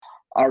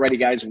Alrighty,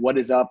 guys, what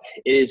is up?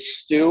 It is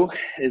Stu.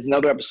 It is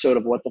another episode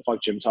of What the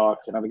Fuck Gym Talk,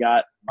 and I've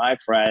got my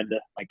friend,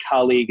 my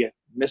colleague,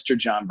 Mr.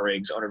 John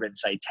Briggs, owner of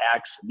Insight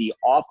Tax, the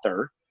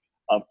author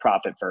of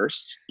Profit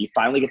First. You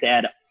finally get to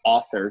add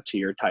author to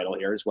your title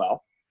here as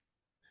well.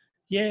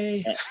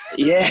 Yay!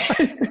 Yeah.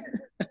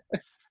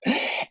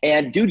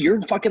 And dude, you're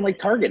in fucking like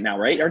Target now,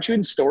 right? Aren't you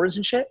in stores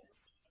and shit?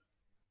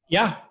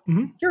 Yeah.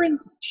 Mm-hmm. You're in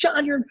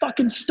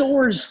fucking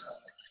stores.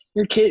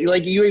 Your kid,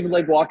 like you even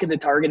like walk into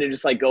Target and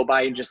just like go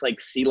by and just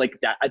like see like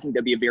that. I think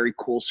that'd be a very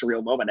cool,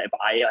 surreal moment. If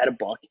I had a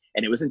book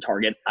and it was in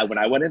Target, when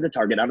I went into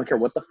Target, I don't care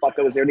what the fuck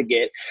I was there to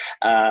get,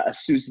 a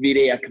sous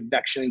vide, a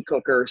convection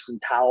cooker, some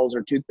towels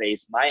or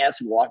toothpaste, my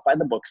ass would walk by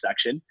the book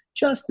section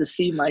just to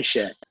see my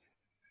shit.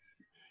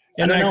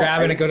 And then I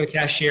grab it and go to the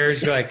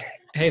cashiers. Be like,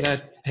 hey,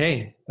 that's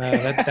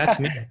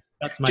me.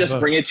 That's my just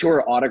book. Bring it to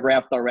her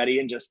autographed already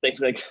and just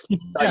think like,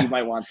 thought you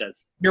might want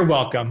this. You're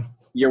welcome.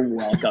 You're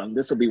welcome.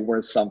 This will be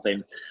worth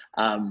something.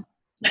 I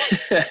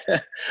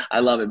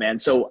love it, man.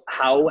 So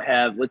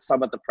let's talk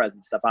about the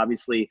present stuff.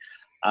 Obviously,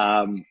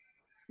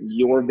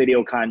 your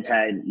video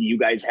content, you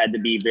guys had to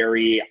be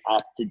very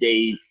up to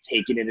date,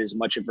 taking in as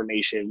much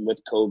information with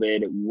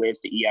COVID, with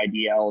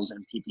EIDLs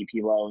and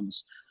PPP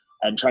loans,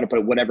 and trying to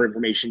put whatever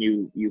information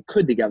you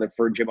could together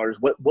for gym owners.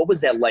 What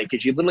was that like?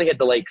 Because you literally had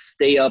to like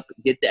stay up,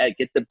 get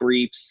the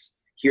briefs,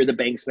 hear the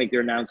banks make their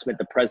announcement,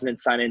 the president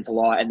sign into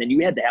law, and then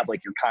you had to have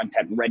like your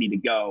content ready to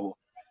go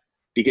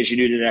because you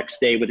knew the next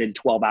day within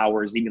 12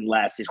 hours, even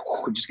less, it's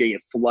just going to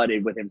get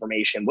flooded with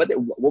information. What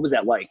was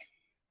that like?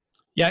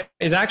 Yeah,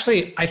 it's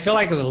actually, I feel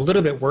like it was a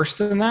little bit worse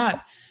than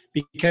that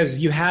because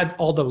you had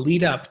all the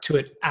lead up to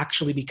it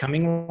actually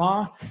becoming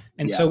law.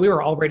 And so we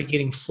were already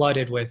getting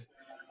flooded with,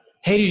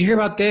 hey, did you hear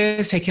about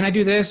this? Hey, can I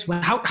do this?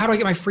 How do I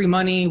get my free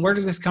money? Where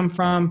does this come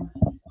from?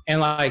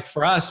 And like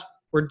for us,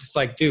 we're just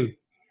like, dude,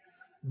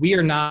 we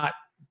are not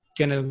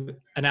going to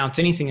announce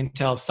anything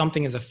until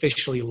something is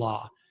officially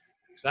law.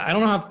 So I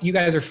don't know if you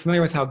guys are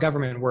familiar with how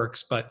government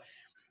works, but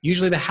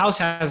usually the House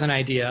has an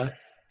idea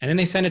and then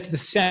they send it to the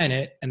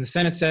Senate and the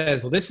Senate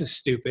says, well, this is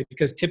stupid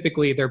because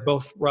typically they're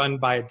both run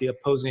by the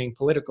opposing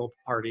political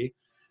party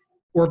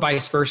or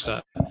vice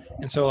versa.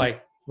 And so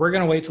like, we're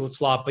going to wait till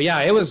it's law. But yeah,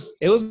 it was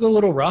a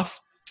little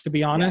rough to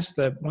be honest,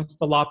 that once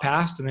the law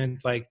passed and then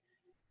it's like,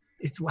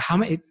 how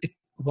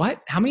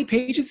many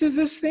pages is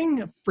this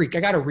thing? Freak,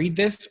 I got to read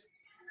this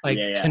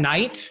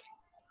tonight.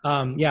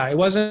 It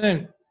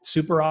wasn't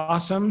super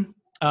awesome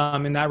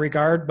in that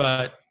regard,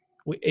 but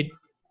it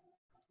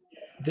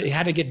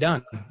had to get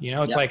done. You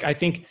know, it's like, I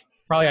think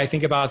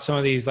about some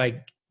of these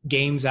like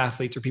games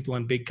athletes or people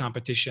in big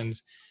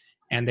competitions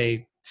and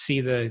they see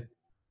the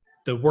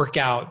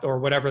workout or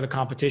whatever the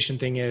competition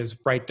thing is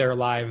right there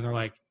live. And they're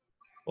like,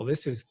 well,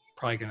 this is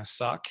probably going to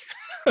suck.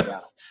 Yeah.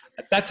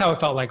 That's how it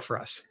felt like for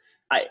us.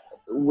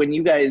 When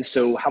you guys,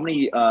 so how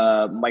many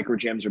micro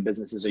gyms or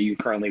businesses are you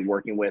currently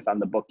working with on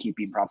the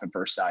bookkeeping Profit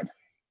First side?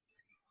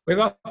 We have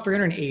about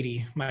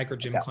 380 micro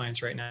gym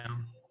clients right now.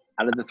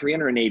 Out of the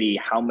 380,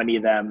 how many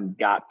of them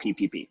got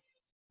PPP?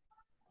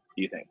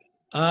 Do you think?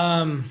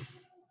 I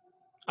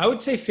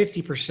would say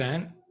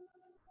 50%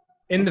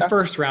 in the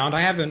first round.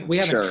 We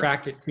haven't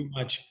tracked it too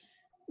much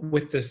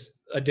with this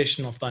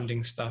additional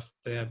funding stuff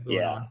they have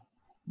going on.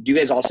 Do you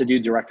guys also do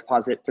direct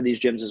deposit for these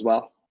gyms as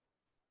well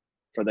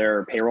for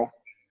their payroll?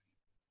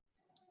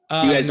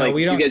 Do you guys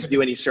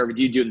do any service?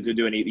 Do you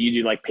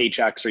do like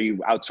paychecks or you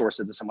outsource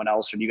it to someone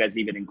else or do you guys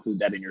even include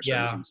that in your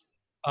services?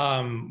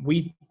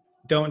 We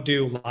don't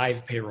do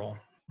live payroll.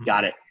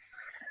 Got it.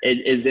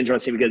 It is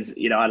interesting because,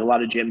 you know, a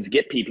lot of gyms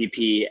get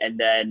PPP and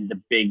then the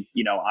big,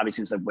 you know,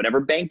 obviously it's like whatever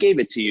bank gave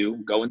it to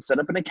you, go and set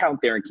up an account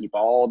there and keep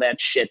all that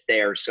shit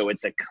there. So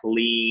it's a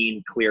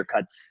clean,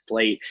 clear-cut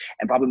slate.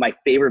 And probably my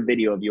favorite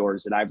video of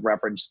yours that I've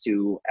referenced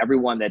to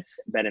everyone that's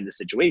been in this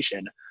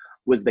situation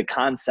was the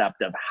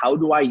concept of how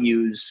do I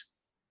use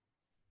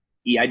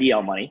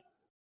EIDL money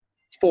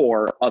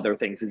for other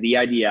things. The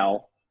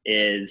EIDL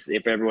is,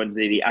 if everyone's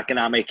the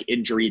economic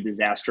injury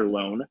disaster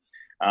loan,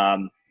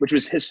 which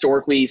was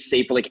historically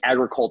safe for like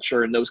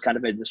agriculture and those kind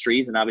of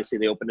industries. And obviously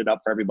they opened it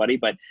up for everybody,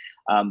 but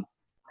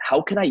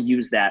how can I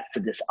use that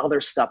for this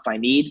other stuff I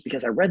need?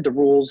 Because I read the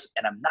rules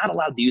and I'm not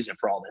allowed to use it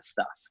for all this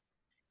stuff.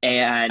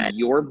 And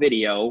your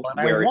video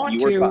where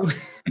you were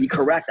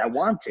correct. I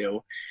want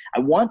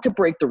to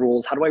break the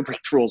rules. How do I break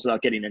the rules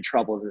without getting in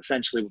trouble is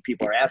essentially what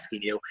people are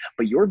asking you.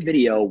 But your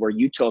video where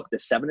you took the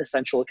 7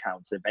 essential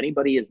accounts, if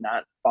anybody is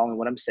not following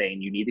what I'm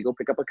saying, you need to go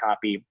pick up a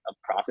copy of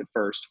Profit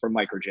First for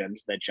Micro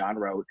Gyms that John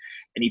wrote.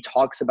 And he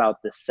talks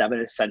about the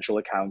 7 essential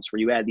accounts where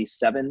you add these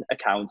 7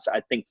 accounts. I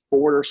think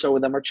 4 or so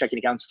of them are checking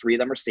accounts, 3 of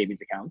them are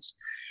savings accounts.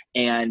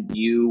 And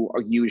you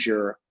use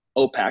your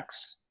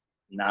OPEX,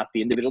 not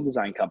the individual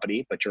design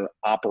company, but your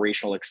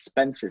operational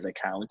expenses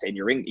account, and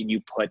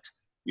you put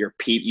your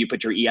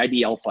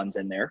EIDL funds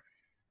in there,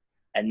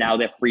 and now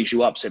that frees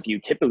you up. So if you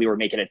typically were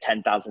making a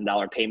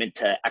 $10,000 payment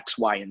to X,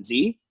 Y, and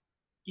Z,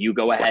 you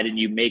go ahead and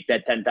you make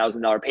that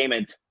 $10,000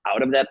 payment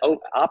out of that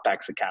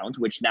OPEX account,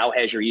 which now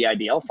has your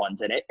EIDL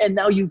funds in it. And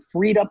now you've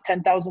freed up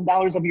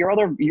 $10,000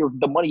 of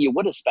the money you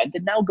would have spent,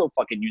 and now go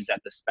fucking use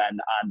that to spend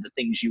on the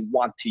things you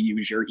want to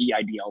use your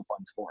EIDL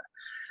funds for.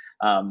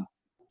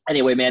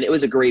 Anyway, man, it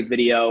was a great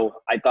video.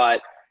 I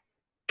thought,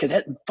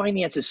 because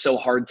finance is so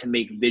hard to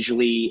make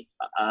visually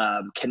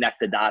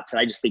connect the dots. And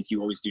I just think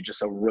you always do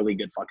just a really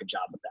good fucking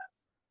job with that.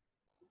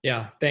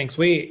 Yeah, thanks.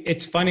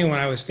 It's funny, when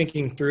I was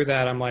thinking through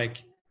that, I'm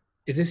like,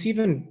 is this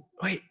even,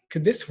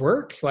 could this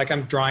work? Like,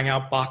 I'm drawing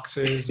out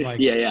boxes. Like,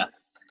 yeah.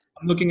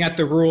 I'm looking at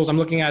the rules. I'm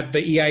looking at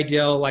the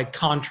EIDL like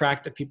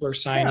contract that people are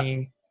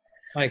signing.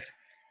 Yeah. Like,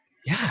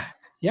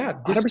 yeah,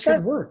 this 100%.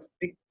 Could work.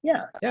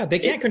 Yeah, they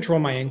can't control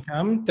my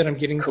income that I'm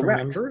getting from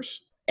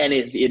members. And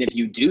if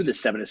you do the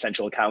 7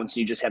 essential accounts,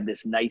 you just have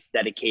this nice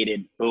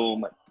dedicated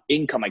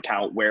income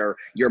account where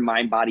your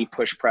mind, body,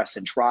 push, press,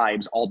 and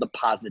tribes all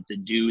deposit the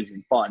dues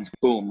and funds,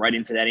 right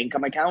into that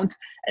income account.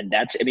 And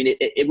that's,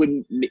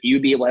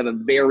 you'd be able to have a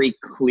very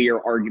clear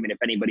argument if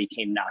anybody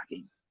came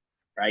knocking,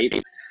 right?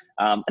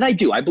 And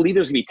I believe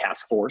there's gonna be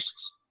task force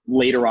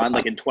later on,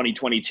 like in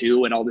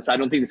 2022 and all this. I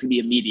don't think it's gonna be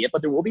immediate,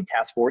 but there will be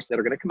task force that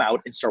are gonna come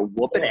out and start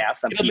whooping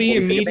ass on people. It'll be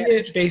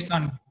immediate based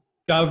on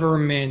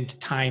government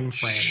time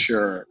frame.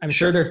 Sure. I'm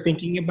sure they're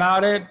thinking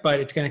about it,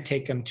 but it's going to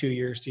take them 2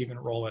 years to even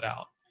roll it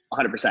out.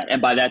 100%.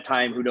 And by that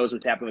time, who knows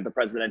what's happening with the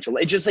presidential?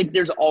 It's just like,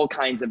 there's all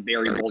kinds of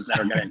variables that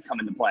are going to come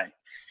into play.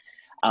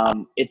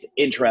 It's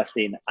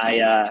interesting.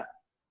 I've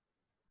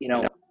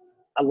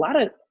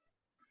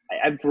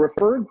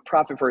referred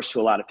Profit First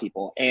to a lot of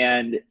people,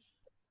 and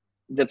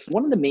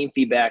one of the main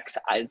feedbacks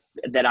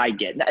that I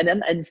get,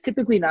 and it's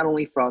typically not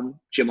only from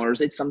gym owners,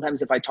 it's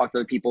sometimes if I talk to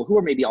other people who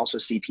are maybe also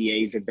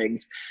CPAs and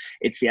things,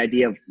 it's the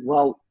idea of,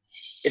 well,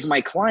 if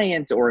my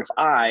client or if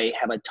I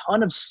have a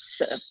ton of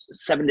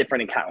 7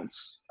 different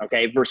accounts,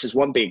 okay, versus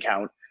one big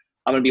account,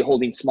 I'm going to be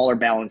holding smaller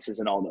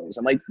balances in all those.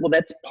 I'm like, well,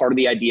 that's part of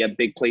the idea of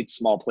big plates,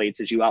 small plates,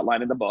 as you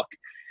outline in the book.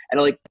 And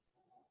I'm like,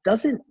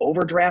 doesn't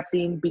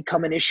overdrafting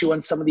become an issue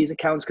on some of these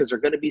accounts because they're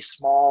going to be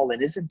small,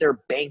 and isn't there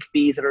bank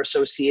fees that are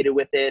associated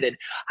with it?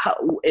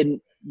 And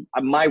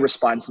my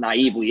response,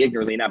 naively,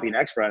 ignorantly, not being an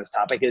expert on this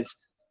topic, is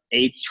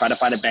try to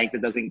find a bank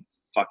that doesn't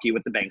fuck you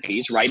with the bank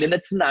fees, right? And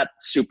it's not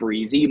super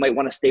easy. You might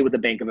want to stay with the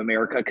Bank of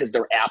America because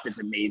their app is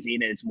amazing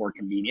and it's more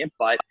convenient,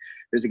 but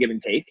there's a give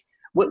and take.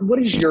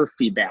 What is your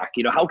feedback?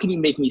 How can you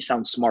make me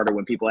sound smarter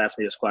when people ask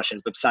me these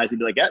questions, but besides me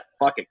be like, yeah,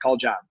 fuck it, call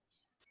John.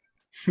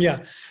 Yeah,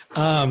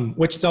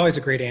 which is always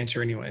a great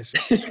answer anyways.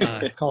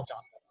 Call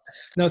John.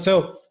 No,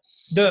 so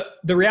the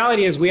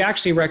reality is we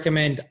actually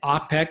recommend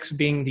OPEX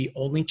being the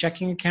only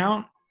checking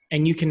account,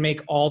 and you can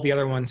make all the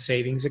other ones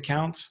savings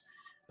accounts.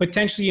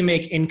 Potentially you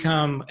make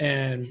income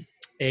and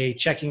a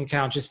checking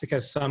account just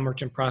because some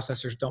merchant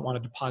processors don't want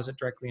to deposit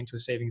directly into a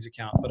savings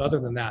account. But other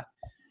than that,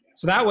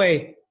 so that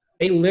way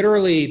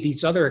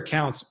these other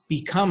accounts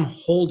become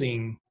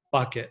holding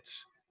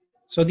buckets.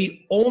 So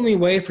the only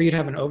way for you to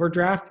have an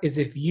overdraft is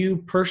if you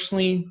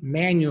personally,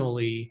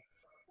 manually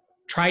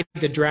try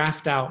to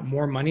draft out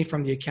more money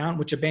from the account,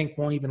 which a bank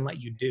won't even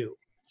let you do.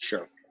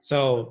 Sure.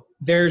 So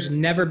there's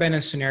never been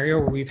a scenario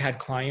where we've had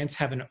clients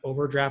have an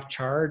overdraft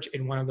charge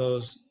in one of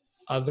those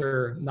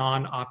other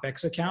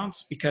non-OPEX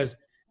accounts because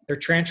they're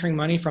transferring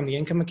money from the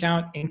income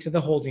account into the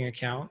holding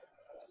account.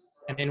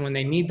 And then when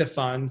they need the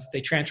funds,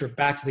 they transfer it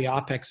back to the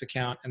OPEX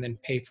account and then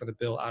pay for the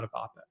bill out of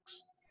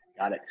OPEX.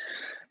 Got it.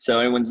 So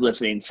anyone's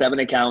listening, 7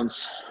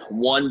 accounts,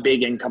 1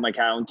 big income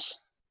account.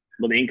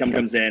 When the income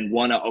comes in,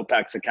 1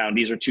 OPEX account.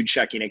 These are 2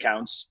 checking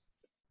accounts.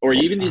 Or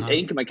even the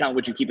income account,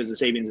 which you keep as a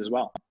savings as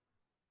well.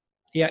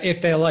 Yeah,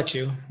 if they'll let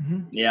you.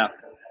 Mm-hmm. Yeah.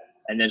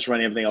 And then just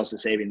running everything else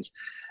as savings.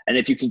 And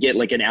if you can get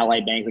like an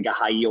Ally Bank, like a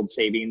high yield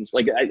savings,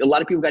 like a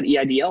lot of people got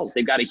EIDLs.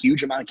 They've got a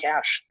huge amount of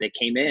cash that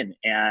came in.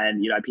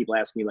 And, people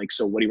ask me like,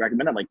 so what do you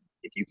recommend? I'm like,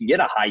 if you can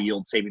get a high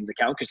yield savings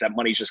account, because that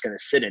money's just going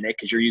to sit in it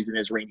because you're using it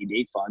as rainy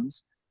day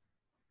funds.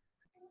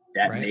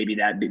 Maybe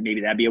that'd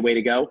be a way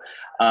to go.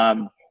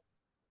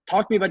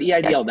 Talk to me about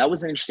EIDL. That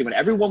was an interesting one.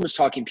 Everyone was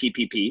talking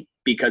PPP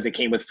because it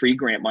came with free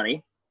grant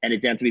money and it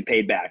didn't have to be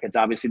paid back. It's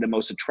obviously the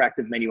most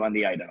attractive menu on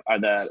the item, or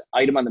the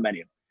item on the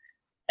menu.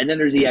 And then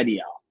there's EIDL,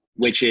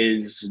 which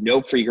is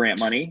no free grant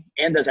money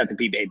and does have to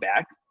be paid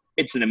back.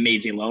 It's an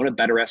amazing loan, a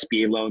better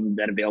SBA loan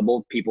than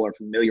available. People are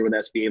familiar with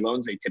SBA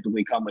loans. They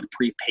typically come with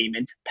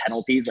prepayment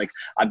penalties. Like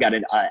I've got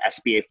an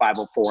SBA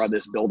 504 on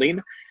this building,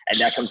 and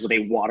that comes with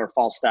a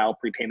waterfall style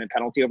prepayment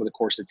penalty over the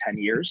course of 10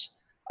 years.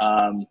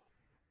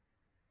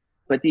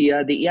 But the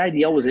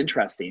EIDL was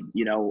interesting.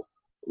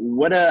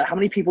 How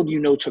many people do you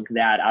know took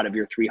that out of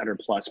your 300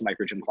 plus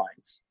microgym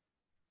clients?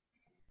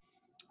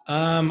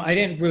 I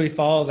didn't really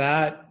follow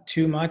that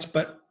too much,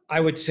 but I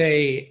would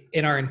say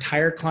in our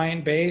entire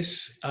client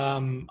base,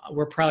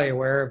 we're probably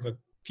aware of a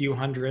few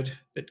hundred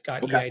that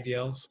got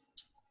EIDLs.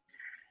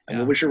 And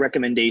what was your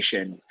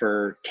recommendation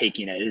for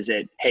taking it? Is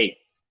it, hey,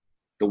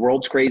 the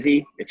world's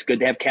crazy, it's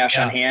good to have cash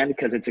on hand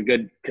because it's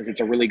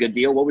a really good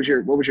deal? What was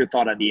your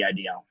thought on the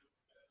EIDL?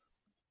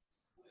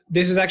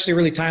 This is actually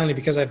really timely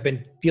because I've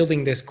been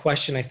fielding this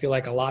question, I feel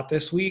like, a lot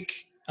this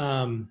week.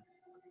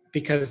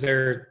 because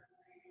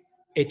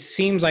it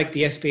seems like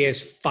the SBA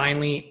is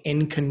finally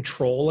in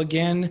control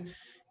again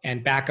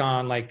and back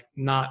on, like,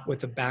 not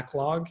with a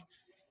backlog.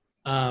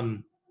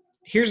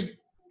 Here's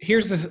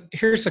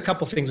a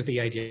couple things with the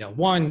idea.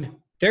 One,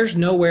 there's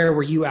nowhere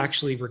where you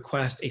actually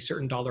request a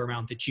certain dollar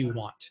amount that you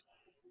want.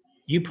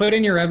 You put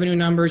in your revenue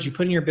numbers, you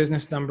put in your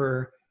business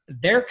number,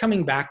 they're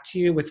coming back to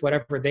you with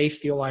whatever they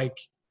feel like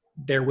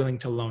they're willing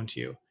to loan to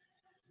you.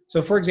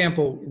 So for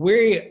example,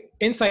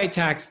 Insight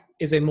Tax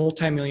is a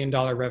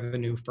multi-million-dollar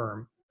revenue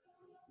firm.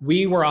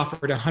 We were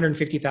offered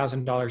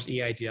 $150,000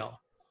 EIDL.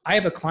 I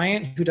have a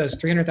client who does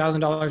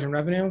 $300,000 in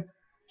revenue.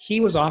 He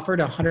was offered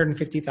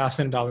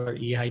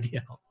 $150,000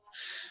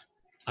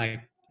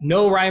 EIDL.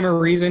 No rhyme or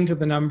reason to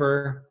the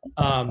number.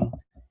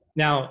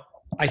 Now,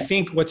 I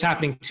think what's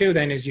happening too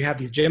then is you have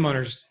these gym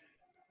owners,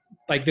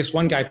 like this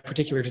one guy in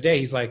particular today,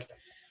 he's like,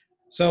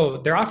 so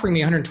they're offering me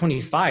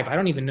 125. I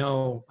don't even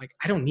know, like,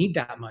 I don't need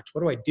that much.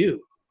 What do I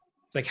do?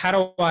 It's like,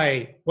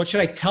 what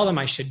should I tell them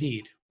I should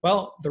need?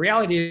 Well, the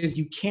reality is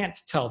you can't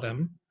tell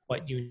them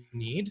what you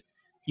need.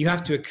 You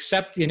have to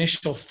accept the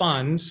initial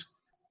funds,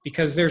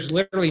 because there's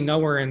literally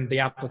nowhere in the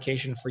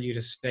application for you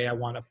to say, I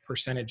want a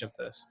percentage of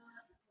this.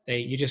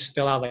 You just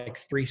fill out like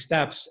 3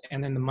 steps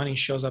and then the money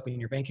shows up in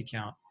your bank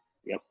account.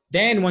 Yep.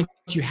 Then once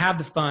you have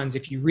the funds,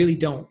 if you really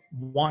don't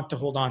want to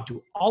hold on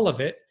to all of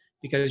it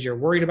because you're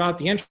worried about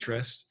the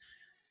interest,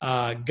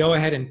 go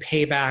ahead and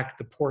pay back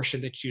the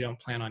portion that you don't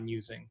plan on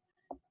using.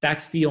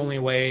 That's the only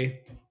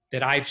way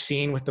that I've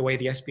seen with the way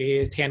the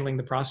SBA is handling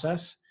the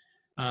process.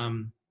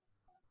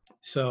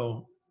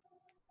 So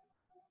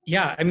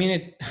yeah, I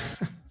mean,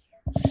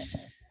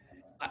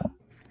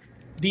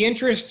 the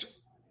interest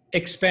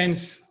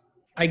expense,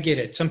 I get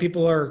it. Some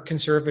people are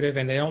conservative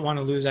and they don't want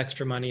to lose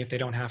extra money if they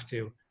don't have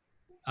to.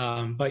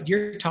 But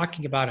you're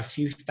talking about a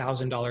few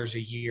 $1,000s a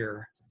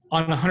year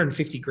on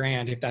 150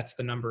 grand, if that's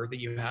the number that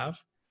you have.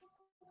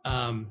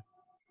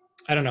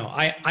 I don't know.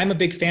 I'm a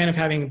big fan of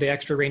having the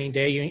extra rainy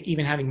day,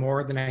 even having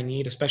more than I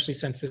need, especially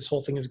since this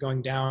whole thing is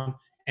going down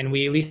and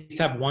we at least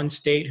have one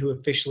state who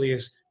officially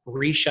is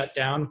re-shut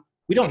down.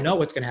 We don't know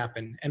what's going to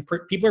happen. And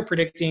people are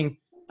predicting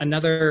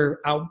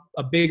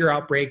a bigger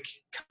outbreak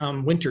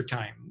come winter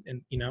time.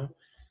 And,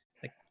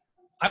 like,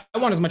 I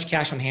want as much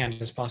cash on hand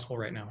as possible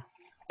right now.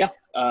 Yeah.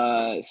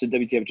 So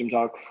WTF Gym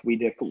Talk, we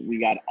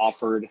got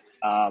offered,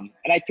 and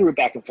I threw it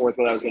back and forth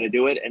whether I was going to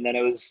do it. And then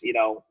it was,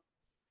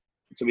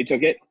 so we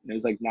took it, and it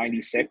was like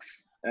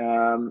 96.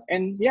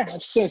 And yeah, I'm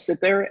just going to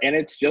sit there, and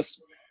it's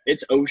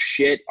oh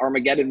shit,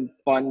 Armageddon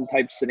fun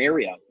type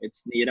scenario.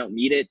 You don't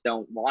need it,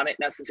 don't want it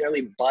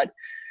necessarily, but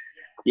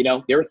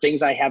there are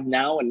things I have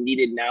now and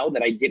needed now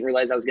that I didn't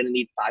realize I was going to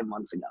need 5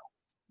 months ago.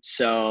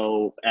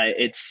 So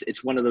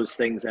it's one of those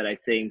things that I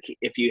think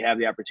if you have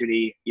the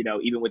opportunity,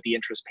 even with the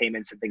interest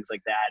payments and things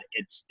like that,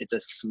 it's a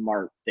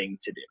smart thing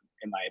to do,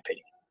 in my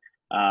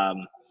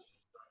opinion.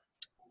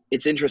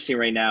 It's interesting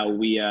right now.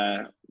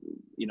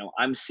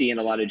 I'm seeing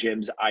a lot of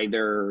gyms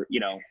either,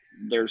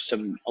 there's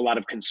a lot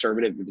of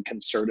conservative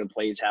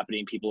plays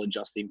happening, people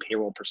adjusting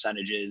payroll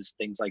percentages,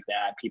 things like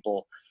that.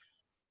 People,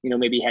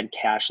 maybe had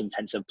cash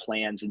intensive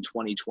plans in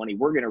 2020.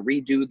 We're going to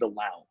redo the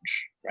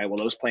lounge, right? Well,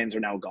 those plans are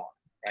now gone,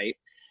 right?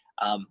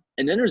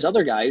 And then there's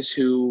other guys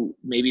who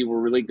maybe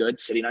were really good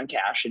sitting on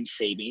cash and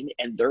saving,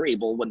 and they're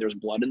able, when there's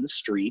blood in the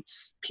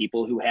streets,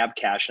 people who have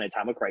cash in a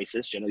time of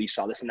crisis, you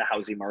saw this in the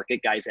housing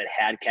market, guys that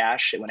had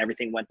cash when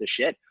everything went to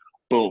shit,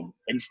 boom,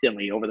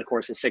 instantly over the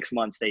course of 6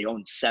 months, they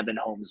own 7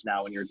 homes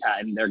now in your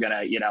time. They're going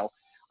to,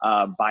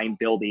 buying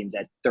buildings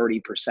at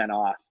 30%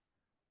 off.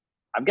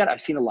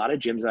 I've seen a lot of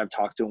gyms that I've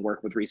talked to and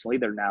worked with recently.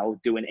 They're now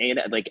doing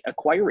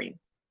acquiring.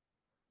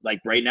 Like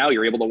right now,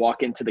 you're able to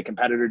walk into the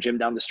competitor gym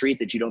down the street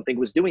that you don't think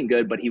was doing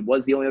good, but he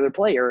was the only other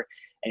player.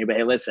 And you're like,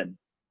 hey, listen,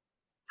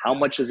 how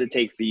much does it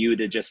take for you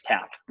to just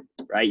tap,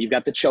 right? You've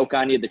got the choke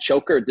on you, the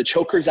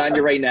choker's on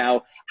you right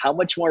now. How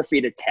much more for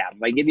you to tap?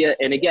 If I give you,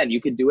 and again,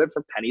 you could do it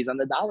for pennies on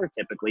the dollar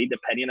typically,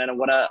 depending on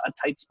what a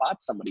tight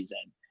spot somebody's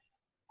in.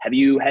 Have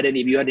you had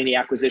any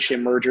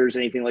acquisition, mergers,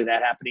 anything like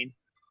that happening?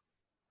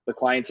 The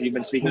clients that you've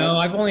been speaking with? No,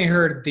 I've only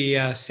heard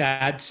the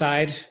sad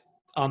side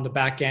on the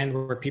back end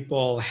where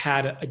people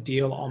had a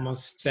deal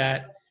almost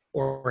set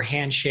or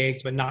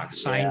handshaked but not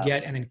signed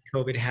yet, and then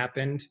COVID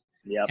happened.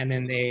 Yep. And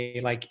then they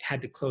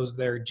had to close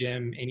their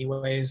gym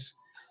anyways.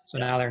 So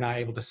now they're not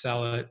able to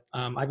sell it.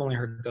 I've only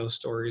heard those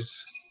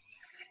stories.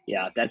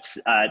 Yeah, that's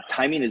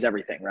timing is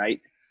everything, right?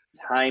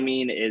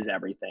 Timing is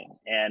everything.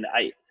 And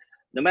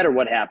no matter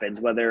what happens,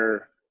 let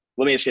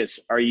me ask you this,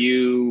 are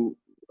you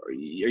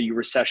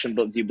recession,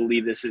 but do you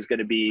believe this is going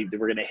to be, that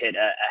we're going to hit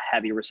a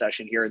heavy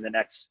recession here in the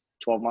next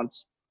 12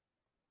 months?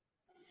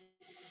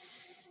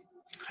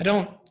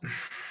 No,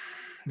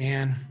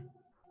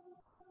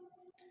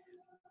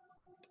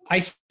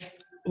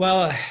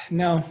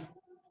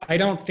 I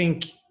don't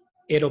think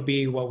it'll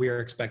be what we are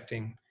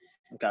expecting.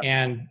 Okay.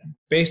 And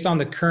based on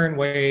the current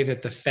way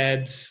that the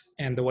feds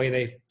and the way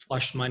they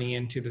flush money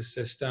into the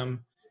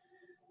system,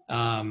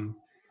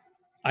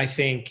 I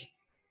think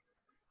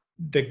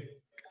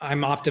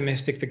I'm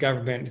optimistic the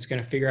government is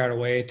going to figure out a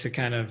way to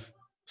kind of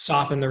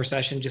soften the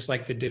recession, just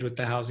like they did with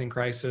the housing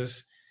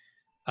crisis.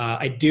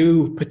 I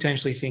do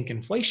potentially think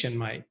inflation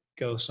might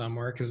go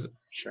somewhere because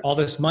Sure. all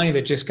this money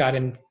that just got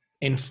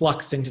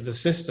influxed into the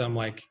system,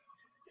 like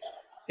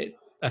it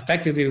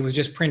effectively was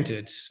just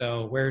printed.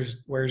 So where's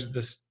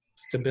the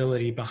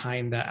stability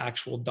behind that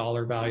actual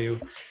dollar value?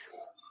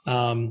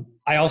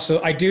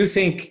 I do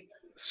think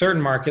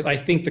certain markets, I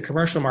think the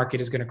commercial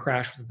market is going to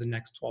crash within the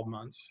next 12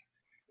 months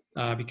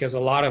because a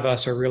lot of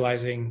us are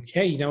realizing,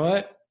 hey, you know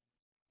what?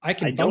 I I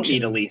can don't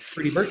need a function lease.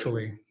 pretty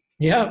virtually.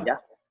 Yeah. Yeah.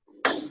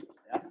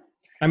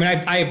 I mean,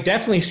 I've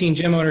definitely seen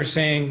gym owners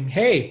saying,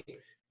 hey,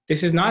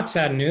 this is not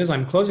sad news.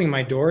 I'm closing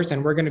my doors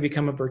and we're going to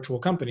become a virtual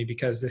company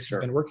because this has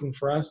been working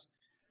for us.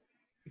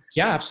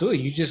 Yeah,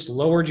 absolutely. You just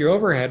lowered your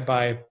overhead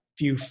by a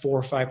few $4,000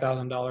 or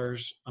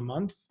 $5,000 a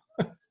month.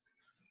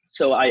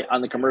 So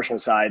on the commercial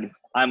side,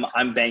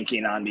 I'm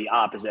banking on the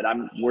opposite.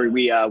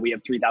 We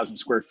have 3,000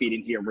 square feet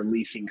in here. We're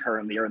leasing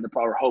currently, or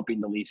we're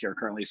hoping to lease here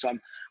currently. So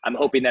I'm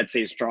hoping that's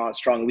a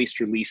strong lease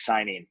to lease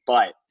signing.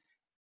 But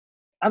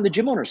on the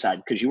gym owner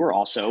side, because you are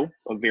also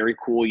a very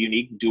cool,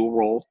 unique dual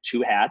role,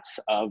 two hats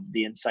of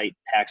the Insight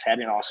tax head,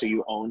 and also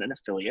you own an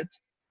affiliate.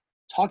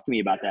 Talk to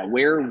me about that.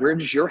 Where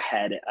does your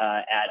head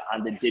at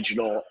on the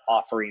digital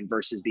offering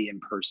versus the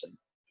in-person?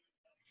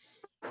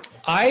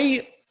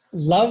 I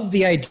love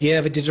the idea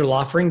of a digital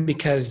offering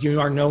because you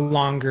are no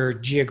longer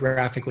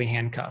geographically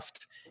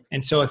handcuffed.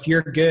 And so if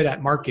you're good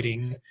at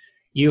marketing,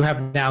 you have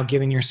now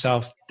given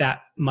yourself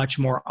that much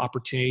more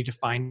opportunity to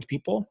find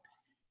people.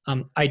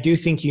 I do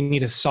think you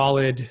need a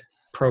solid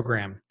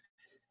program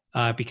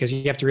because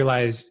you have to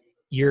realize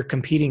you're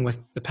competing with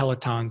the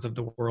Pelotons of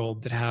the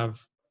world that have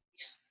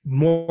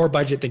more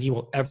budget than you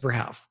will ever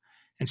have.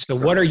 And so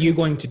what are you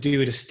going to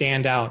do to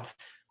stand out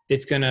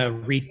that's going to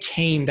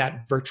retain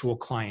that virtual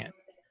client?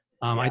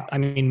 I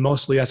mean,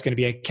 mostly that's going to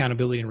be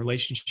accountability and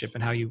relationship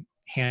and how you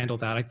handle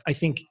that.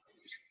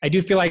 I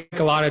do feel like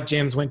a lot of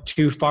gyms went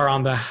too far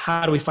on the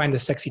how do we find the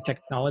sexy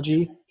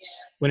technology,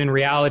 when in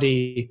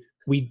reality,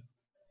 we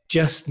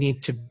just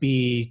need to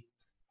be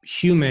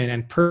human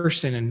and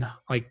person and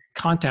like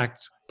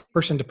contact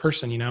person to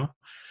person, you know?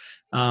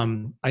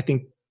 I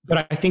think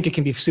it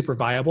can be super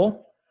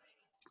viable.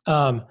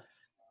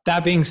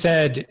 That being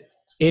said,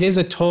 it is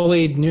a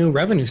totally new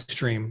revenue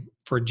stream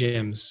for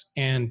gyms.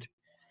 And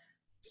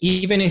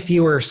even if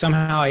you were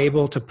somehow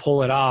able to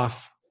pull it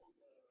off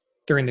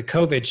during the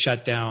COVID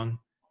shutdown,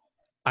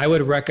 I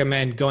would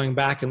recommend going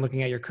back and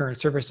looking at your current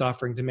service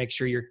offering to make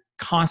sure you're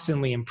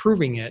constantly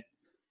improving it,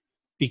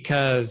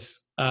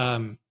 because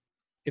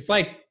it's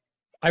like,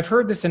 I've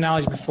heard this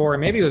analogy before,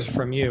 and maybe it was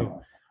from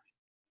you.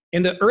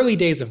 In the early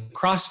days of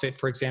CrossFit,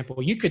 for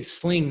example, you could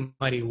sling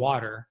muddy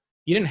water.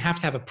 You didn't have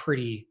to have a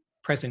pretty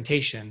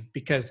presentation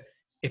because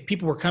if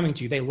people were coming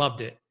to you, they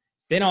loved it.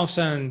 Then all of a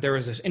sudden there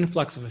was this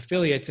influx of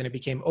affiliates and it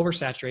became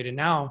oversaturated.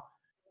 Now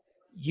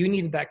you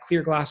needed that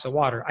clear glass of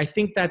water. I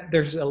think that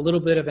there's a little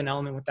bit of an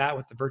element with that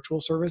with the virtual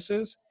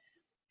services.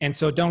 And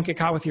so don't get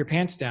caught with your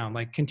pants down.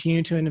 Like,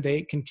 continue to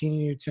innovate,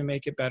 continue to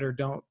make it better.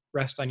 Don't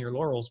rest on your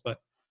laurels, but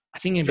I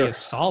think it'd be a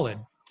solid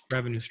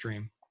revenue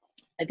stream.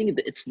 I think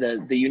it's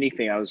the unique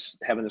thing. I was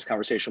having this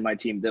conversation with my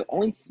team. The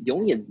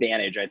only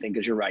advantage, I think,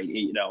 is you're right.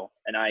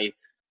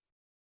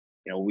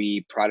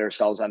 We pride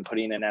ourselves on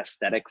putting an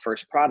aesthetic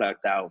first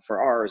product out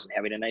for ours and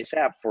having a nice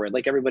app for it,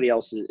 like everybody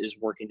else is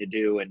working to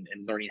do, and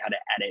learning how to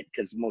edit,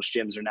 because most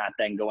gyms are not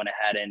then going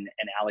ahead and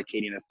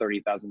allocating a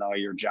 $30,000 a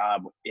year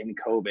job in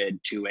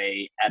COVID to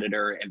a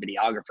editor and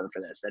videographer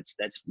for this.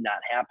 That's not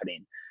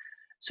happening.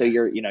 So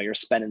you're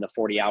spending the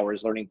 40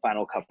 hours learning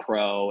Final Cut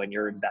Pro, and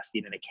you're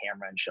investing in a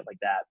camera and shit like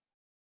that.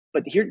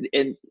 But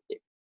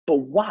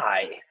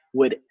why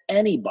would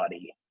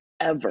anybody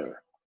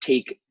ever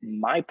take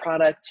my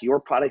product, your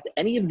product,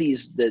 any of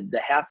these,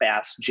 the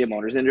half-assed gym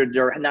owners, and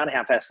they're not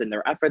half-assed in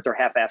their effort, they're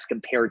half-assed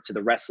compared to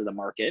the rest of the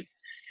market,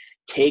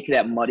 take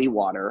that muddy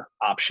water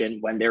option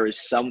when there is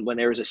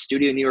a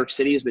studio in New York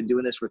City who's been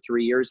doing this for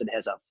 3 years and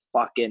has a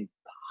fucking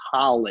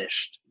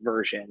polished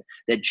version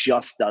that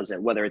just does it,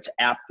 whether it's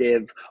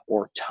Active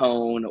or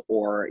Tone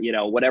or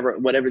whatever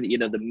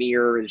the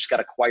mirror just got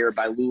acquired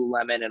by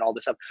Lululemon and all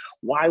this stuff.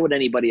 Why would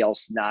anybody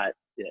else not?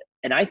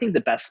 And I think the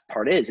best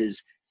part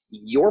is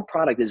your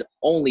product is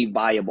only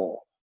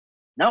viable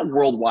not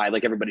worldwide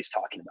like everybody's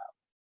talking about.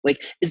 Like,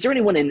 is there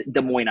anyone in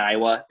Des Moines,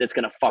 Iowa that's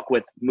going to fuck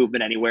with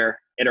Movement Anywhere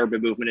and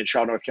Urban Movement in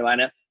Charlotte, North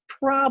Carolina?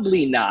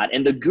 Probably not.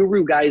 And the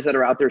guru guys that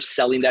are out there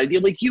selling that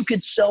idea, like, you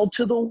could sell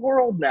to the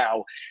world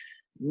now.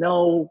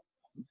 No,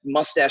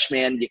 mustache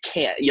man, you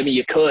can't. I mean,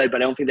 you could,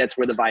 but I don't think that's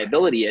where the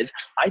viability is.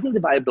 I think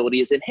the viability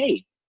is in,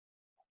 hey,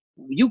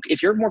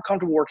 if you're more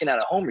comfortable working out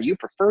at home or you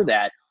prefer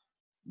that,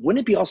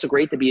 wouldn't it be also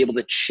great to be able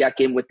to check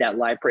in with that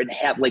live person and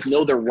have, like,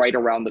 know they're right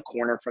around the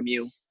corner from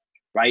you,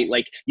 right?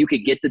 Like, you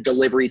could get the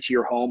delivery to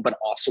your home, but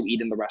also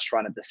eat in the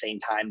restaurant at the same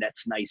time.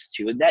 That's nice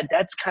too. And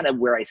that's kind of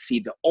where I see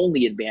the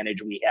only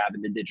advantage we have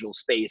in the digital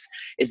space,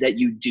 is that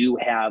you do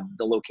have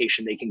the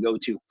location they can go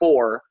to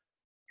for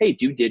hey,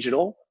 do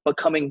digital, but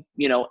coming,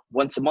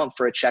 once a month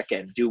for a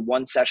check-in, do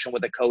one session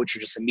with a coach or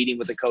just a meeting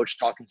with a coach,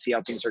 talk and see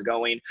how things are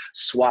going,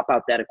 swap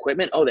out that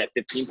equipment. Oh, that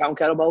 15-pound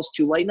kettlebell's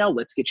too light now.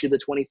 Let's get you the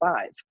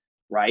 25,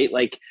 right?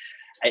 Like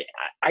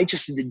I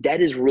just,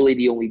 that is really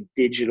the only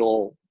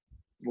digital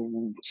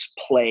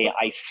play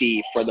I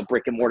see for the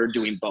brick and mortar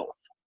doing both.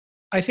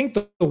 I think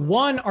the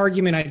one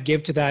argument I'd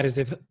give to that is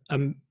if a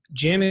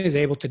gym is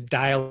able to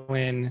dial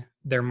in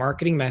their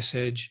marketing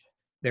message,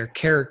 their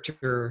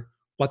character,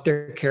 what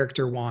their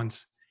character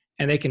wants,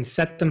 and they can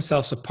set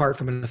themselves apart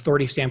from an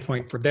authority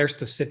standpoint for their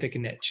specific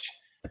niche.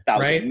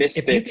 Right?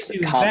 Misfits,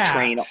 comp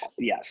train,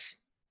 yes.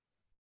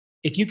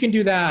 If you can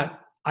do that,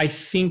 I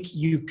think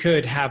you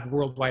could have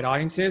worldwide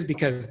audiences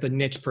because the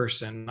niche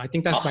person. I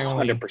think that's my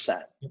only 100%.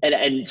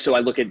 And so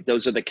I look at,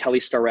 those are the Kelly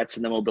Starretts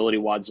and the Mobility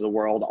Wads of the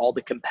world, all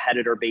the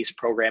competitor-based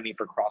programming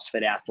for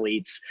CrossFit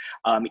athletes.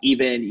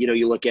 Even,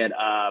 you look at,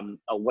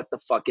 what the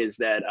fuck is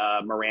that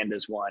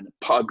Miranda's one?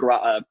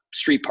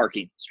 Street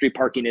Parking. Street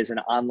Parking is an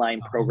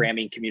online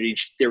programming community.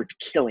 They're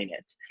killing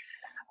it.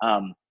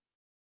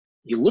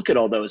 You look at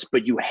all those,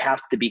 but you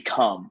have to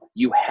become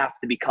the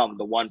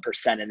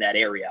 1% in that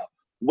area,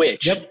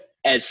 which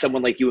as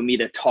someone like you and me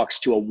that talks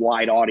to a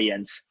wide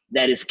audience,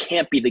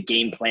 can't be the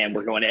game plan.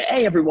 We're going to,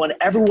 hey, everyone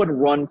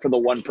run for the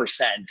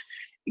 1%.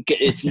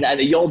 It's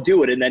not, you'll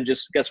do it. And then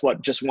just guess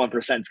what? Just 1%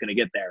 is going to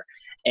get there.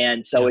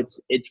 And so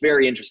it's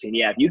very interesting.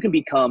 Yeah. If you can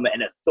become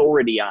an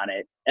authority on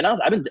it. And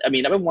I've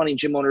been wanting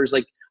gym owners,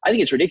 like, I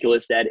think it's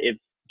ridiculous that if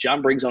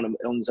John Briggs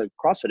owns a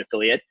CrossFit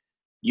affiliate,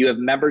 you have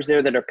members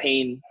there that are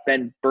paying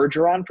Ben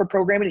Bergeron for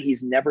programming.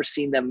 He's never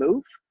seen them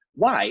move.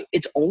 Why?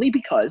 It's only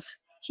because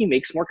he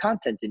makes more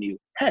content than you.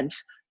 Hence,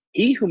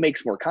 he who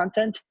makes more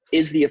content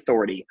is the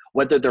authority,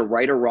 whether they're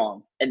right or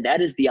wrong. And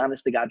that is the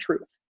honest to God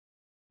truth.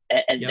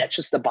 And that's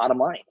just the bottom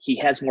line. He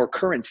has more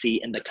currency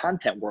in the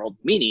content world,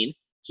 meaning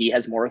he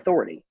has more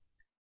authority.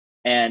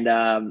 And,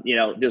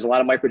 there's a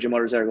lot of micro gym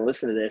owners that are going to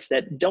listen to this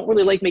that don't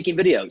really like making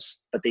videos,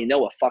 but they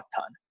know a fuck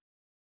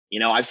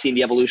ton. I've seen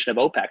the evolution of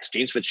OPEX.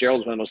 James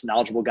Fitzgerald is one of the most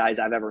knowledgeable guys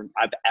I've ever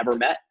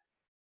met.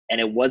 And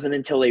it wasn't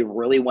until they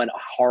really went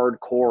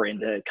hardcore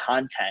into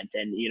content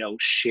and,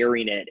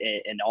 sharing it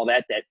and all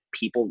that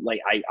people, like,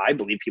 I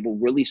believe people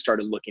really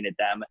started looking at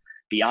them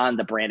beyond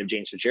the brand of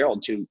James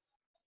Fitzgerald to,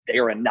 they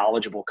are a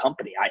knowledgeable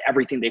company.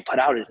 Everything they put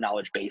out is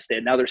knowledge-based.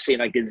 And now they're seeing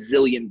like a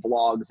zillion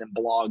vlogs and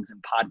blogs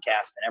and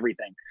podcasts and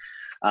everything.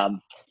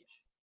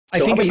 I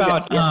think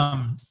about,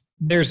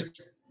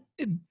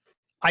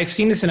 I've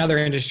seen this in other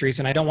industries,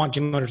 and I don't want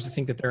gym owners to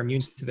think that they're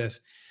immune to this.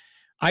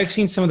 I've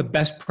seen some of the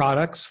best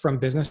products from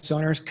business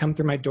owners come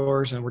through my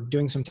doors, and we're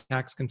doing some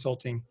tax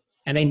consulting,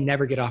 and they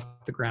never get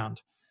off the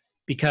ground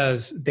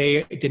because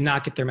they did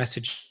not get their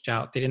message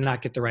out. They did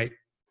not get the right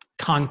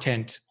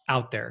content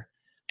out there.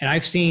 And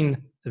I've seen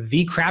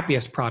the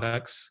crappiest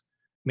products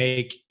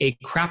make a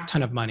crap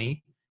ton of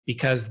money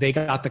because they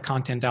got the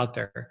content out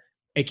there.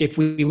 Like, if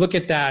we look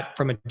at that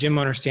from a gym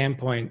owner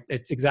standpoint,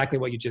 it's exactly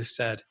what you just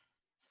said.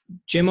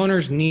 Gym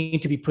owners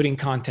need to be putting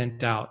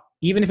content out,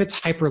 even if it's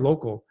hyper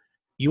local.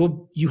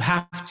 You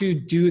have to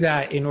do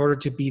that in order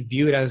to be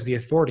viewed as the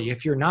authority.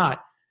 If you're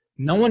not,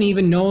 no one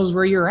even knows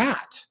where you're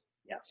at.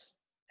 Yes.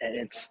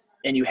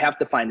 And you have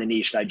to find the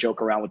niche. And I joke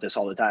around with this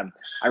all the time.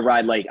 I've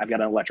got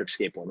an electric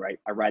skateboard, right?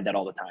 I ride that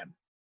all the time.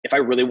 If I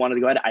really wanted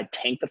to go ahead, I'd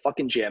tank the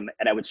fucking gym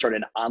and I would start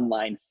an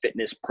online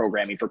fitness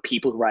programming for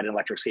people who ride an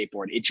electric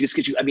skateboard. It just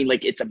gets you,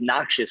 it's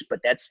obnoxious, but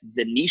that's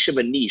the niche of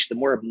a niche. The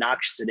more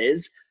obnoxious it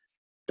is,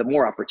 the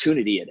more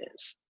opportunity it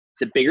is.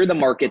 The bigger the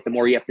market, the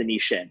more you have to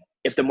niche in.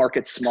 If the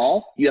market's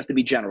small, you have to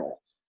be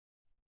general.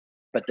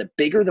 But the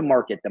bigger the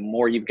market, the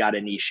more you've got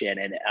to niche in.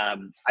 And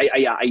I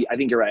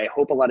think you're right. I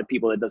hope a lot of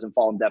people, that doesn't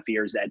fall in deaf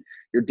ears, that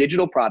your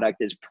digital product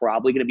is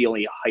probably going to be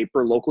only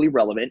hyper locally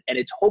relevant. And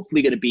it's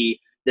hopefully going to be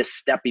the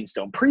stepping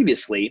stone.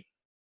 Previously,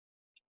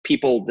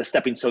 the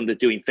stepping stone to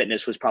doing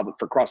fitness was probably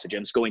for CrossFit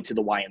gyms, going to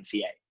the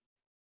YMCA,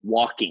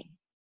 walking,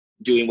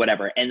 doing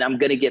whatever. And I'm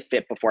going to get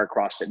fit before I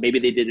CrossFit. Maybe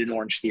they did an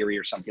Orange Theory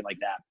or something like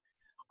that.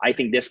 I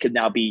think this could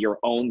now be your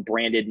own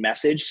branded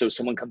message. So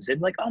someone comes in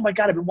like, oh my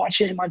God, I've been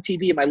watching him on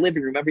TV in my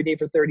living room every day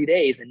for 30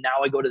 days. And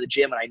now I go to the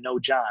gym and I know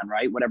John,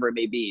 right? Whatever it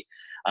may be.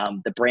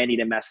 The branding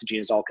and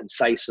messaging is all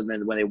concise. And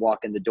then when they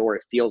walk in the door,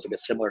 it feels like a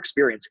similar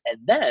experience. And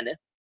then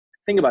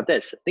think about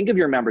this. Think of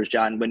your members,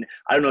 John, when,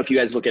 I don't know if you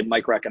guys look at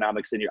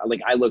microeconomics in your,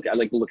 I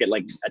like to look at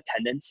like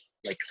attendance,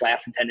 like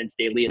class attendance,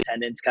 daily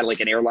attendance, kind of like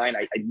an airline.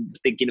 I'm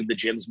thinking of the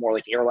gyms more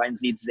like airlines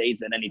these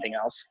days than anything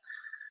else.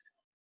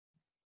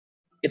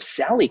 If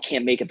Sally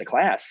can't make it to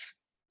class,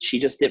 she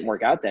just didn't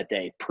work out that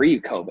day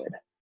pre-COVID.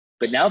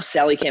 But now if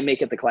Sally can't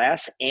make it to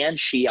class and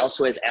she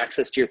also has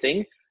access to your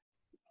thing,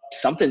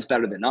 something's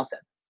better than nothing.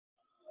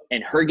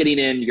 And her getting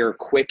in your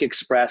quick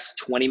express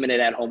 20-minute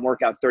at-home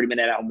workout,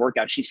 30-minute at-home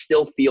workout, she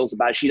still feels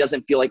about it. She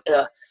doesn't feel like,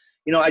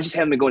 I just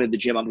haven't been going to the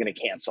gym, I'm going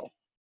to cancel.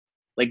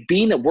 Like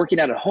working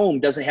out at home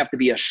doesn't have to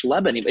be a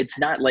schleb anymore. It's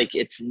not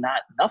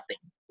nothing.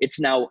 It's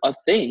now a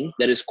thing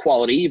that is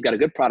quality. You've got a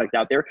good product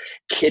out there.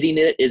 Kitting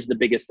it is the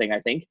biggest thing,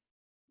 I think.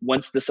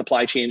 once the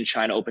supply chain in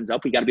China opens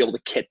up, we got to be able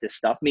to kit this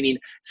stuff, meaning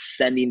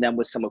sending them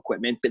with some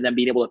equipment and then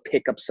being able to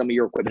pick up some of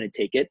your equipment and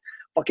take it.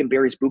 Fucking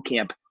Barry's Boot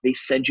Camp, they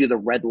send you the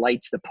red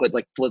lights to put,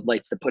 like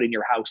floodlights to put in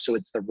your house. So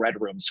it's the red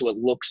room. So it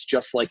looks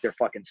just like their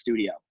fucking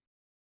studio.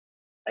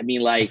 I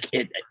mean, like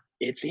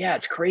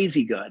it's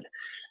crazy good.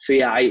 So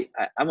yeah,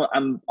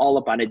 I'm all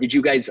up on it.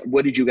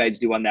 What did you guys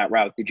do on that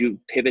route? Did you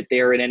pivot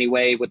there in any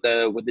way with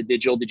the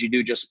digital? Did you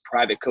do just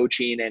private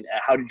coaching, and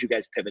how did you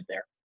guys pivot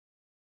there?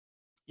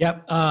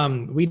 Yep.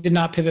 We did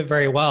not pivot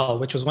very well,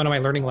 which was one of my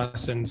learning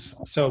lessons.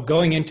 So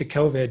going into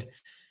COVID,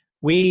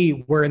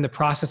 we were in the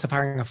process of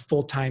hiring a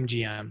full-time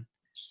GM.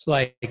 So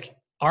like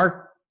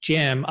our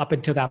gym up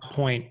until that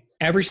point,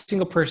 every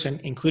single person,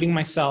 including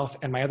myself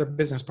and my other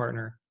business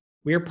partner,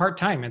 we were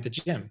part-time at the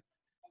gym,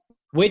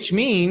 which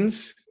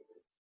means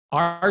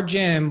our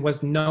gym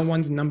was no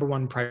one's number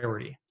one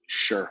priority.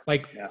 Sure.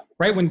 Like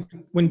right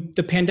when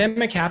the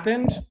pandemic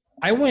happened,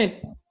 I went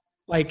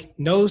like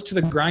nose to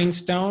the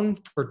grindstone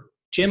for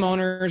gym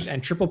owners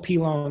and triple P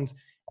loans,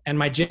 and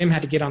my gym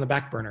had to get on the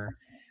back burner.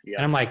 Yeah.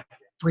 And I'm like,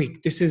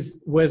 freak,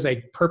 was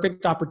a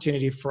perfect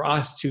opportunity for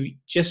us to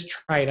just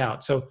try it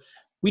out. So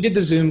we did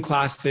the Zoom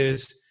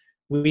classes.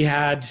 We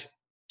had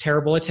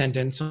terrible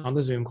attendance on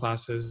the Zoom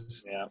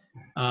classes.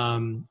 Yeah.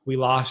 We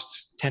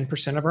lost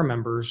 10% of our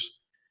members.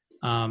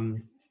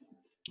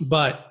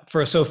 But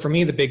for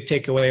me, the big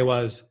takeaway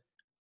was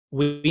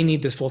we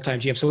need this full-time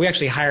GM. So we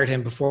actually hired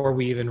him before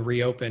we even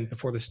reopened,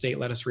 before the state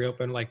let us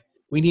reopen. Like,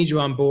 we need you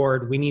on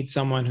board. We need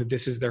someone who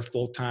this is their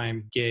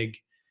full-time gig,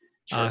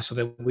 so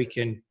that we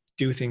can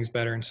do things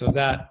better. And so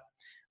that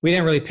we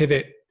didn't really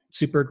pivot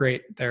super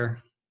great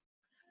there.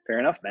 Fair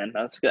enough, man.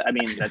 That's good. I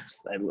mean,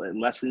 that's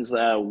lessons,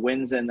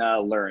 wins and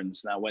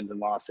learns, not wins and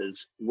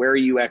losses. Where are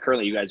you at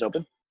currently? You guys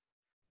open?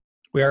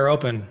 We are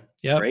open.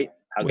 Yep. Great.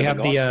 How's it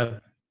going?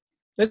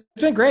 It's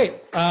been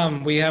great.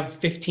 We have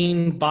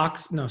 16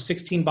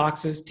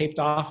 boxes taped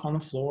off on the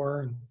floor,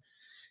 and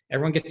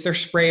everyone gets their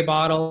spray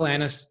bottle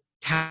and a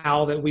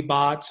towel that we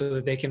bought so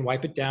that they can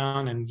wipe it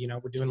down. And,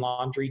 we're doing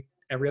laundry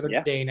every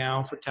other day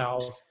now for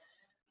towels.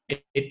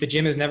 The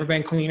gym has never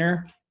been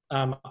cleaner.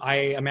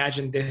 I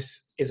imagine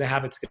this is a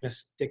habit that's going to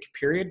stick,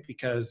 period,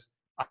 because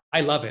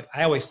I love it.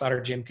 I always thought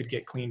our gym could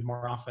get cleaned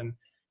more often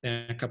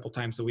than a couple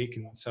times a week.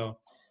 And so,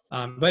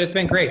 but it's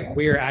been great.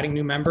 We are adding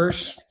new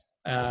members.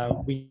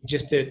 We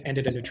just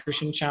ended a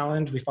nutrition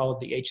challenge. We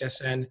followed the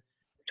HSN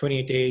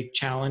 28-day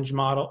challenge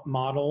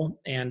model.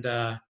 And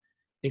I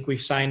think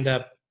we've signed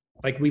up,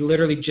 like we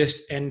literally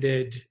just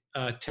ended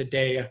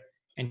today,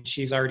 and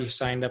she's already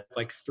signed up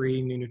like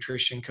 3 new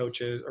nutrition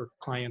coaches or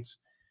clients.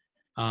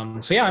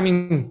 So yeah, I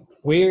mean,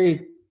 we're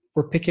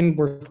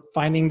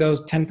finding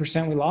those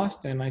 10% we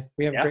lost, and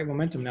we have great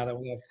momentum now that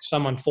we have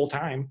someone full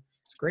time.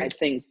 It's great. I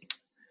think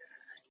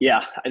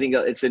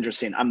it's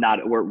interesting.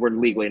 We're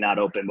legally not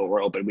open, but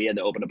we're open. We had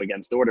to open up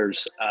against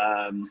orders.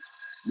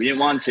 We didn't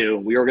want to.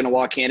 We were going to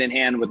walk hand in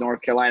hand with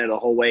North Carolina the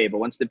whole way. But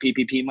once the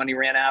PPP money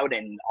ran out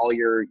and all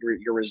your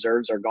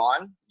reserves are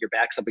gone, your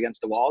back's up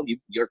against the wall,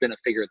 you're going to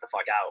figure it the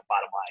fuck out,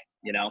 bottom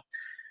line,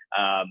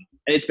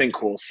 And it's been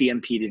cool.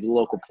 CMP, the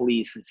local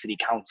police and city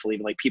council,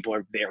 even like people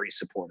are very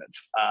supportive,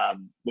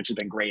 which has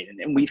been great.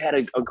 And we've had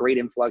a great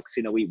influx.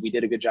 We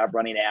did a good job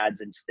running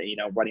ads and,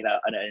 running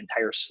an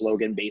entire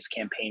slogan-based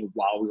campaign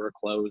while we were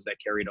closed that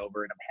carried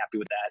over, and I'm happy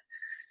with that.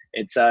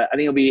 It's I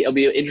think it'll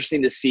be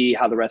interesting to see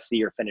how the rest of the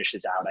year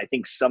finishes out. I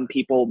think some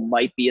people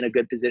might be in a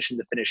good position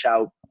to finish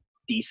out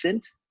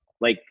decent,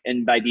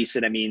 and by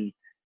decent I mean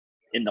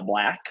in the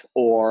black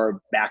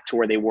or back to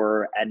where they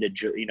were end of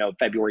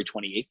February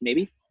 28th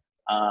maybe.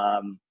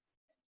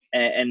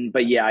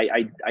 But yeah,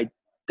 I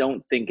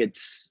don't think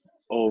it's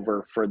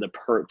over for the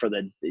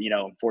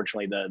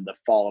unfortunately the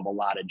fall of a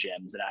lot of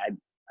gyms, and I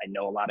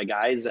know a lot of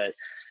guys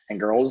and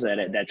girls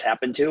that's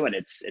happened to, and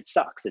it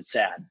sucks. It's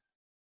sad,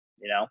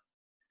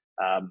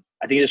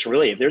 I think it's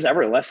really, if there's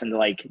ever a lesson,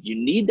 you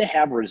need to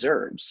have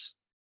reserves.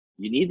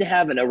 You need to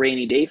have a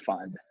rainy day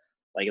fund.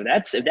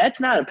 If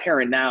that's not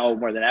apparent now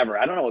more than ever,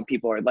 I don't know what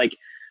people are like,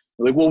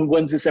 well,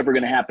 when's this ever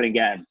going to happen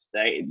again?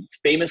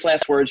 Famous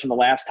last words from the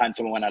last time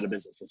someone went out of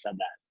business and said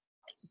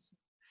that.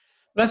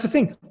 That's the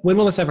thing. When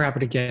will this ever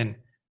happen again?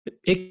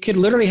 It could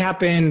literally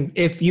happen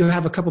if you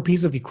have a couple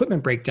pieces of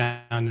equipment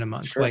breakdown in a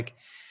month. Sure.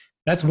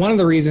 That's one of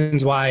the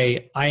reasons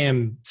why I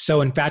am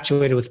so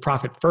infatuated with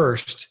Profit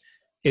First,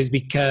 is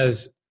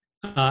because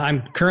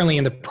I'm currently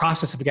in the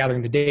process of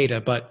gathering the data,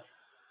 but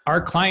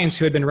our clients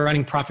who had been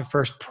running Profit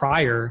First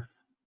prior,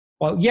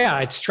 well, yeah,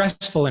 it's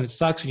stressful and it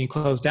sucks when you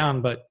close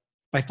down, but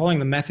by following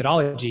the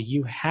methodology,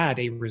 you had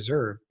a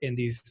reserve in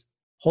these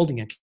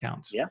holding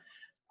accounts. Yeah.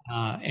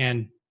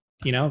 And,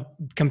 we're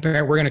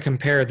going to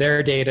compare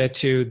their data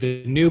to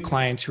the new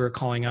clients who are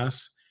calling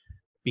us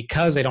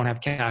because they don't have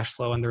cash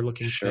flow and they're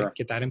looking to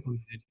get that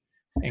implemented,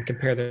 and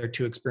compare their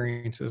two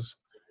experiences.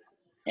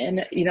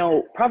 And,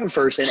 Profit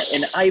First,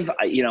 and I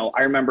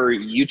remember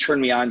you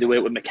turned me on to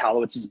it with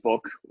Michalowicz's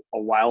book a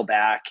while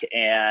back,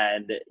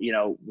 and,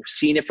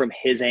 seeing it from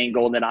his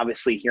angle, and then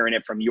obviously hearing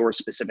it from your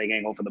specific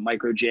angle for the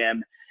micro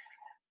gym.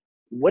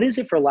 what is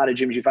it for a lot of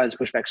gyms you find this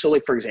pushback? So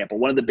like, for example,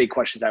 one of the big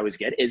questions I always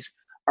get is,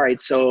 all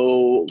right,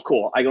 so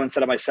cool. I go and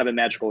set up my 7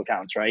 magical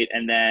accounts, right?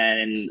 And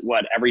then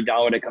what, every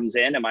dollar that comes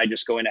in, am I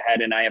just going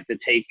ahead and I have to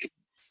take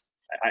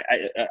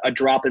a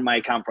drop in my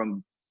account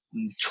from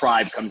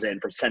Tribe comes in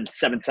for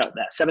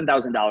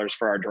 $7,000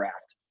 for our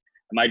draft?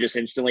 Am I just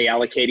instantly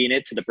allocating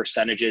it to the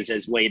percentages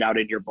as laid out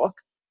in your book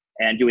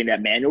and doing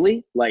that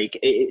manually? Like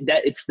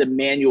it's the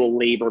manual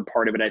labor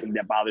part of it, I think,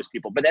 that bothers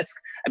people. But that's,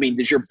 I mean,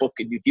 does your book,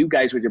 do you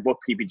guys with your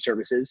bookkeeping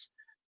services,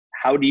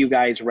 how do you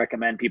guys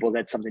recommend people? Is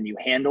that something you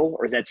handle,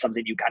 or is that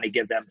something you kind of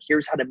give them,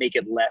 here's how to make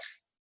it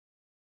less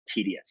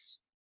tedious?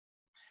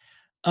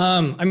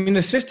 I mean,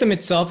 the system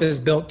itself is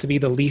built to be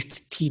the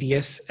least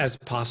tedious as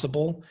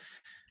possible.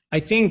 I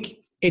think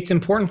it's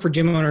important for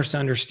gym owners to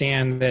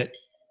understand that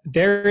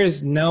there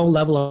is no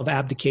level of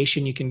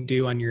abdication you can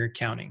do on your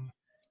accounting.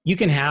 You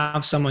can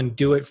have someone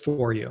do it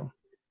for you,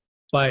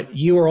 but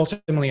you are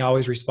ultimately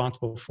always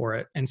responsible for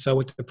it. And so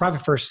with the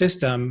Profit First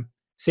system,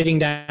 sitting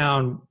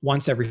down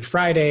once every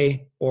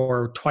Friday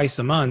or twice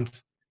a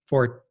month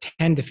for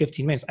 10 to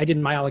 15 minutes. I did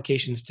my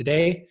allocations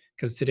today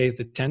because today's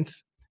the 10th.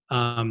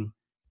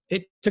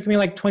 It took me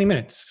like 20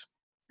 minutes.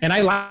 And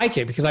I like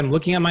it because I'm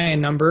looking at my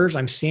numbers.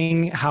 I'm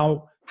seeing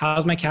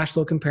how's my cash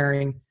flow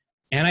comparing.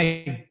 And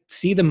I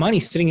see the money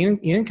sitting in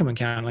the income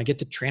account, and I get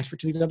to transfer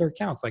to these other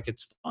accounts. Like,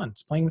 it's fun.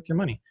 It's playing with your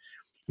money.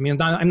 I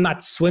mean, I'm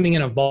not swimming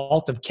in a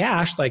vault of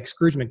cash like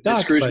Scrooge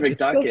McDuck, but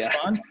it's still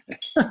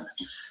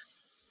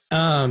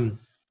fun.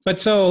 But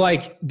so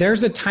like,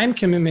 there's a time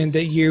commitment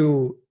that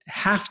you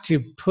have to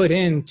put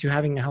into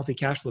having a healthy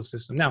cash flow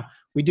system. Now,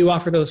 we do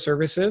offer those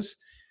services.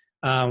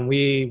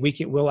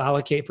 We'll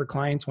allocate for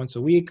clients once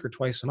a week or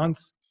twice a month.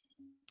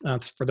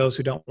 For those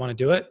who don't want to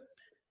do it.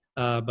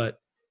 But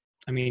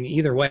I mean,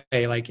 either way,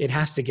 like, it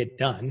has to get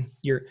done.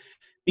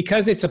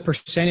 Because it's a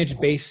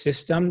percentage-based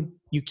system,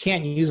 you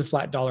can't use a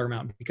flat dollar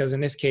amount, because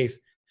in this case,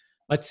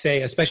 let's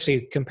say,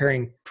 especially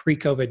comparing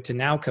pre-COVID to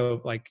now,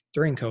 like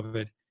during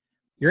COVID,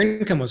 your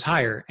income was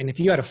higher. And if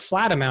you had a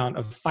flat amount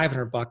of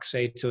 $500,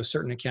 say, to a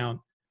certain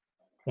account,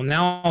 well,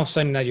 now all of a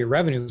sudden that your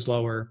revenue is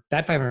lower,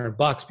 that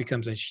 $500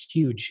 becomes a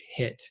huge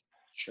hit.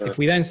 Sure. If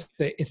we then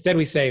instead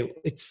we say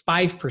it's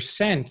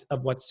 5%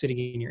 of what's sitting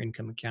in your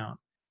income account.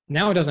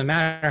 Now it doesn't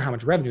matter how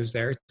much revenue is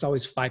there. It's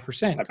always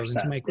 5% goes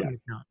into my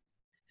equipment account.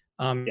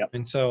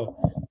 And so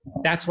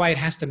that's why it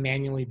has to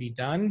manually be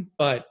done.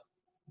 But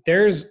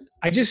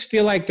I just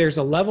feel like there's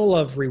a level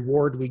of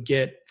reward we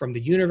get from the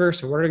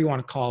universe, or whatever you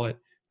want to call it,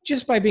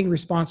 just by being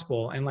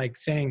responsible and like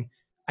saying,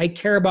 I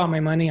care about my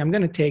money. I'm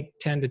going to take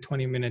 10 to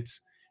 20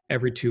 minutes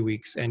every 2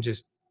 weeks and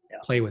just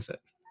play with it.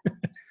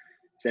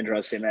 It's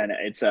interesting, man.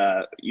 It's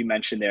you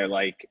mentioned there,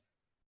 like,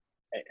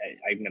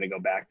 I'm going to go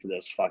back to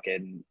this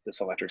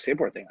electric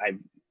skateboard thing.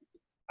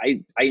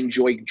 I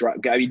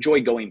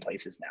enjoy going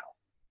places now,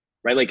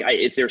 right? Like,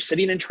 if they're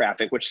sitting in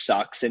traffic, which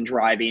sucks, and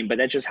driving, but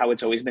that's just how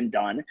it's always been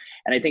done.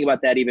 And I think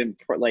about that even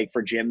for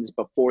gyms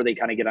before they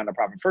kind of get on a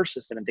Profit First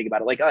system, and think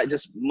about it like,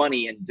 just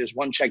money, and there's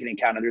one checking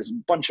account and there's a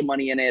bunch of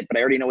money in it, but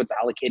I already know it's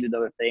allocated to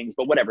other things,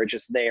 but whatever, it's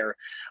just there.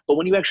 But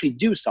when you actually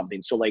do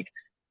something, so like,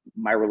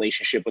 my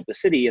relationship with the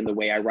city and the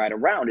way I ride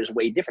around is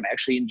way different. I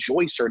actually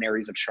enjoy certain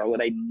areas of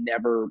Charlotte I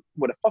never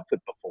would have fucked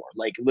with before.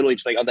 Like, literally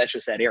just like, oh, that's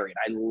just that area.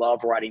 And I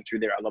love riding through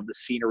there. I love the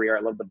scenery, or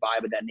I love the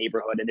vibe of that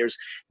neighborhood. And there's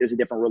a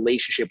different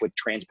relationship with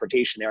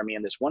transportation there. I mean,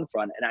 on this one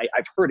front, and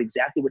I've heard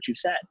exactly what you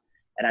said.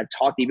 And I've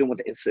talked even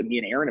with me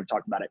and Aaron have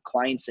talked about it.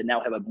 Clients that now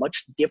have a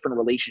much different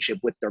relationship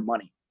with their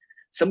money.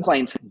 Some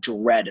clients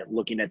dread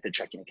looking at the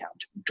checking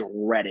account,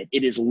 dread it.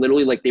 It is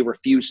literally like they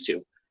refuse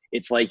to.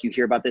 It's like you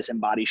hear about this in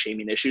body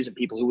shaming issues and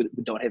people who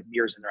don't have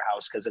mirrors in their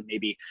house because of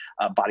maybe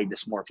body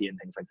dysmorphia and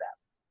things like that.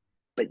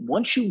 But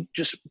once you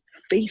just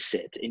face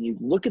it and you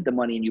look at the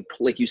money and you,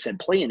 like you said,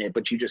 play in it,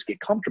 but you just get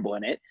comfortable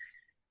in it.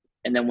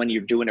 And then when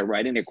you're doing it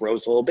right and it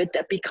grows a little bit,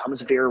 that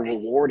becomes very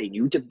rewarding.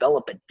 You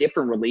develop a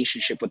different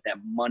relationship with that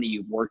money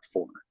you've worked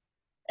for.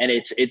 And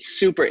it's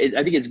super,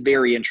 I think it's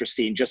very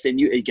interesting. Just in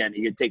you, again,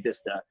 you can take this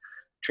to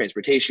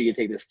transportation, you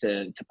can take this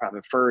to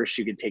Profit First,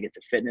 you can take it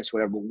to fitness,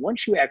 whatever. But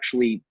once you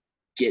actually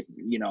get,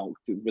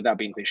 without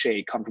being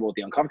cliche, comfortable with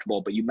the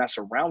uncomfortable, but you mess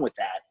around with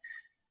that.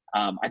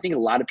 I think a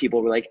lot of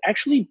people were like,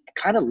 actually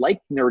kind of like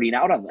nerding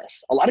out on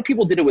this. A lot of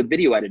people did it with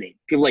video editing.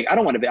 People were like, I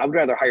don't want to, I would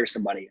rather hire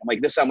somebody. I'm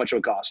like, this is how much it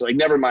would cost. So like,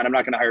 never mind, I'm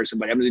not going to hire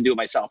somebody. I'm going to do it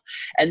myself.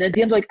 And then at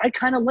the end, like, I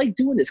kind of like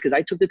doing this because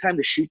I took the time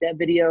to shoot that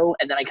video,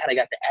 and then I kind of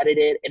got to edit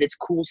it, and it's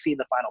cool seeing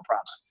the final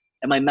product,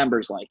 and my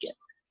members like it.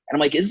 And I'm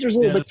like, there's a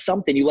little bit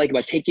something you like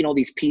about taking all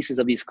these pieces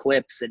of these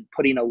clips and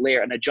putting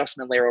an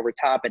adjustment layer over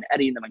top and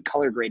editing them and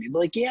color grading. You're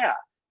like, yeah,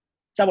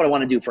 it's not what I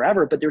want to do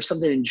forever, but there's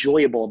something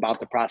enjoyable about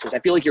the process. I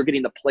feel like you're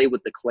getting to play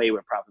with the clay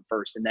with Profit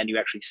First, and then you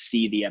actually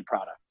see the end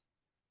product.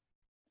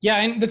 Yeah.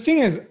 And the thing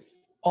is,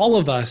 all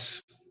of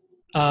us,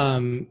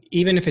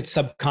 even if it's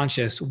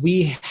subconscious,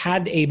 we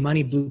had a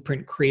money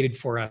blueprint created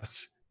for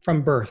us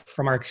from birth,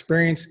 from our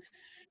experience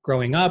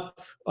growing up.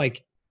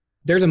 Like,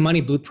 there's a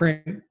money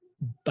blueprint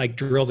like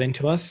drilled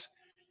into us.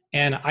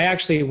 And I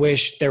actually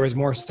wish there was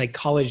more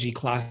psychology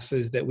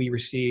classes that we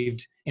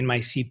received in my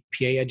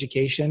CPA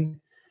education,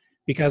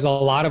 because a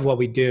lot of what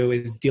we do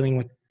is dealing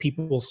with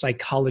people's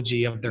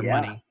psychology of their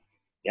money.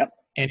 Yep.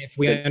 And if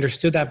we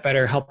understood that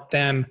better, help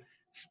them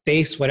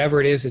face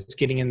whatever it is that's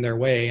getting in their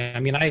way. I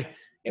mean,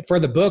 for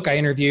the book, I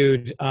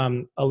interviewed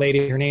a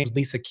lady, her name is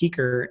Lisa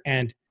Keeker.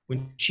 And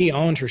when she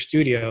owned her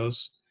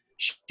studios,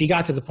 she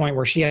got to the point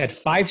where she had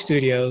 5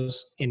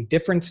 studios in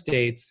different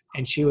states,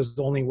 and she was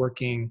only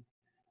working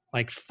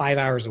like 5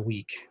 hours a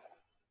week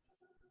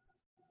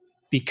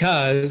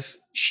because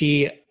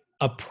she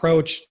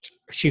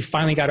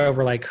finally got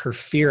over like her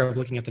fear of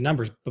looking at the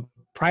numbers. But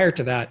prior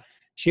to that,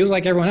 she was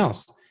like everyone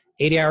else,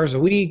 80 hours a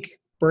week,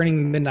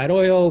 burning midnight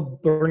oil,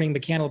 burning the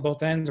candle at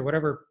both ends, or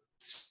whatever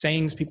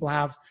sayings people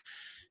have.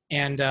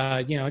 And,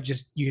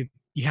 just you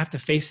have to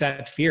face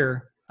that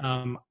fear.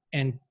 And,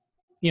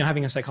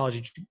 having a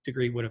psychology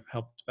degree would have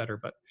helped better.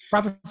 But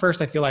Profit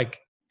First, I feel like,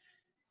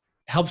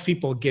 helps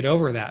people get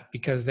over that,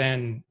 because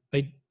then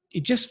you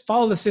just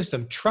follow the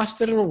system, trust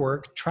that it'll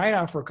work, try it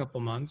out for a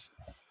couple months,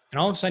 and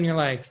all of a sudden you're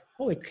like,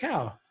 holy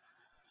cow,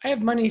 I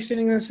have money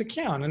sitting in this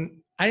account, and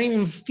I didn't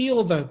even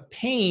feel the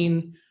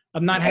pain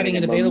of not having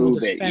it available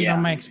to spend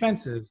on my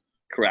expenses.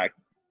 Correct.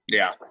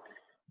 Yeah.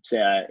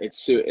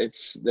 That's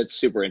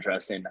super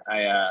interesting.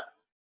 Let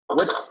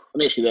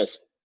me ask you this.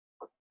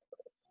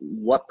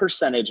 What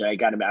percentage,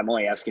 I'm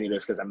only asking you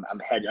this because I'm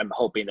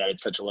hoping that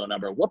it's such a low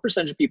number. What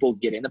percentage of people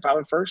get in the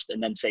Profit First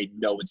and then say,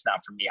 no, it's not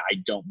for me. I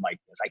don't like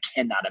this. I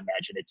cannot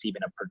imagine I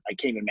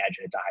can't even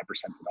imagine it's a high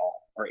percent at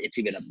all, or it's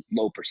even a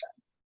low percent.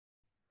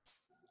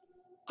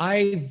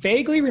 I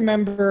vaguely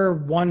remember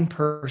one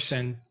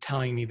person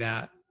telling me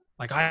that,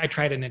 like, I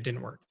tried it and it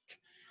didn't work.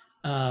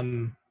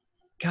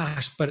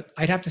 But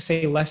I'd have to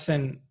say less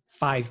than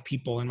 5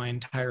 people in my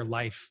entire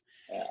life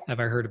have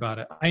I heard about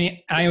it.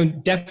 I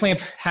definitely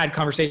have had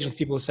conversations with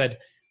people who said,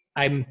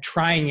 I'm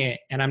trying it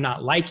and I'm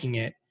not liking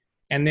it.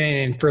 And then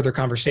in further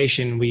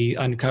conversation, we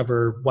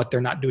uncover what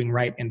they're not doing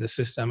right in the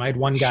system. I had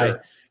one guy,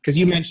 because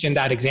you mentioned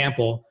that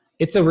example.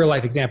 It's a real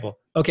life example.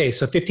 Okay,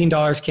 so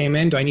 $15 came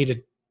in. Do I need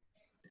to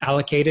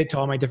allocate it to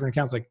all my different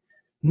accounts? Like,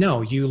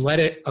 no, you let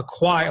it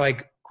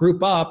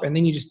group up, and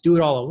then you just do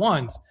it all at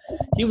once.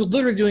 He was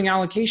literally doing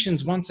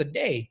allocations once a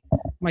day. I'm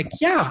like,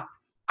 yeah,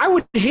 I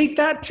would hate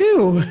that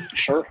too.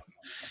 Sure.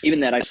 Even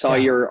that, I saw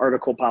your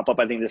article pop up.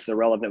 I think this is a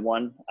relevant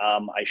one.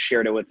 I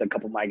shared it with a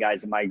couple of my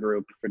guys in my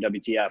group for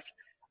WTF.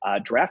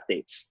 Draft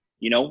dates.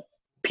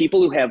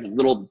 People who have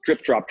little drip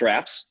drop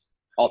drafts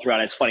all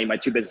throughout. It's funny, my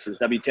 2 businesses,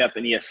 WTF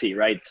and ESC,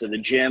 right? So the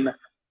gym,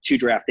 2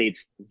 draft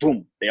dates,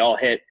 boom, they all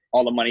hit.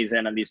 All the money's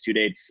in on these 2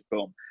 dates,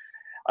 boom.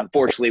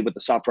 Unfortunately, with the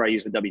software I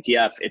use with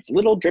WTF, it's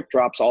little drip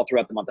drops all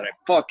throughout the month, and I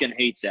fucking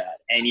hate that.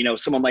 And,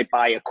 someone might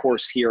buy a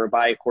course here or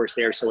buy a course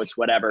there, so it's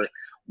whatever.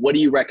 What do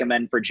you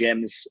recommend for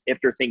gyms if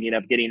they're thinking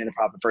of getting into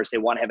Profit First? They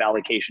want to have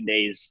allocation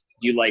days.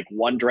 Do you like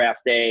 1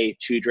 draft day,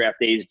 2 draft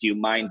days? Do you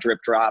mind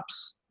drip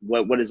drops?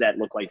 What does that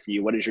look like for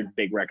you? What is your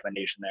big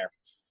recommendation there?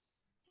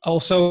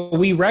 Also,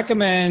 we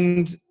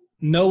recommend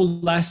no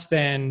less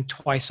than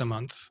twice a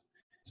month.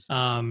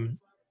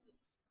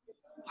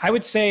 I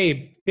would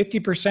say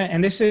 50%,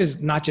 and this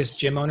is not just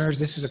gym owners,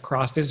 this is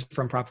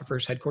from Profit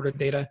First headquartered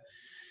data.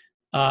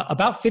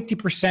 About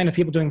 50% of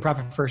people doing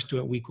Profit First do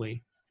it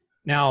weekly.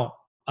 Now,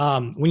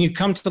 when you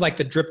come to like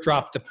the drip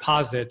drop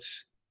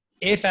deposits,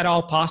 if at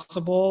all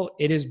possible,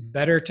 it is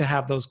better to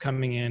have those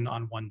coming in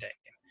on one day,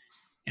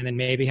 and then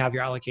maybe have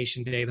your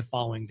allocation day the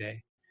following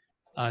day.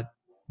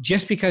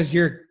 Just because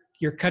you're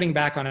cutting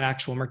back on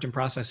actual merchant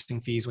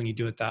processing fees when you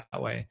do it that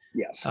way.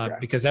 Yes.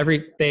 Because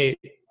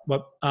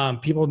what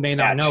people may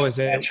not know is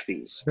that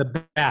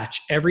the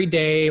batch, every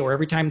day or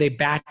every time they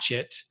batch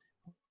it,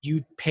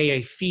 you pay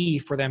a fee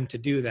for them to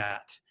do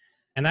that.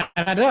 And that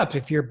adds up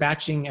if you're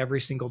batching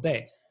every single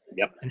day.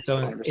 Yep. And so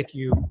 100%. If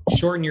you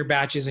shorten your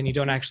batches and you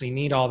don't actually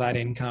need all that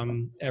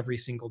income every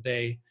single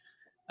day,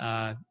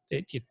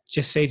 it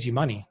just saves you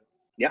money.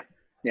 Yeah.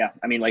 Yeah.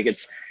 I mean, like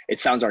it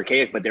sounds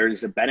archaic, but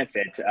there's a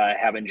benefit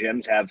having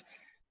gyms have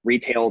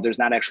retail. There's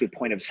not actually a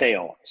point of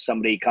sale.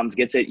 Somebody comes,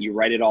 gets it, you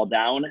write it all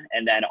down,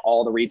 and then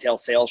all the retail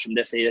sales from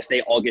this day to this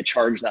day all get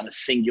charged on a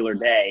singular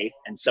day,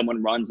 and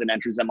someone runs and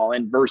enters them all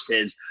in,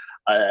 versus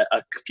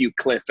a few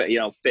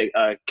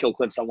kill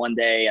cliffs on one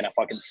day and a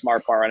fucking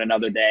smart bar on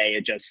another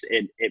day.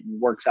 It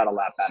works out a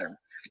lot better.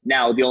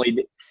 Now, the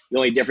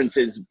only difference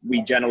is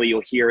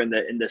you'll hear in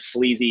the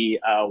sleazy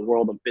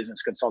world of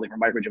business consulting for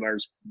micro gym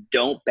owners,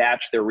 don't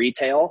batch their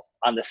retail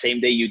on the same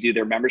day you do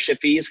their membership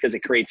fees, because it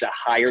creates a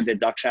higher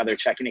deduction out of their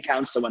checking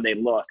account. So when they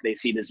look, they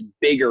see this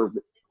bigger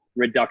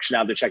reduction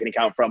out of their checking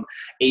account from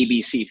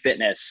ABC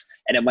Fitness,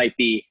 and it might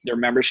be their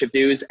membership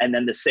dues, and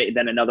then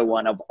then another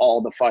one of all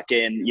the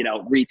fucking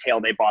retail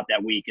they bought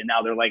that week, and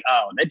now they're like,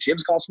 oh, that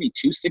gym's cost me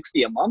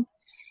 $260 a month.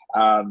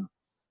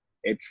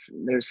 It's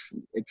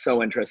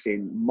so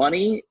interesting.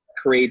 Money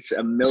creates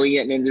a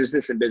million, and there's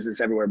this in business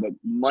everywhere, but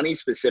money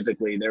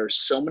specifically, there are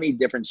so many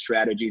different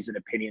strategies and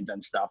opinions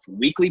on stuff.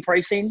 Weekly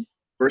pricing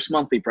versus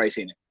monthly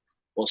pricing.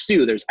 Well,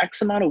 Stu, there's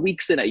X amount of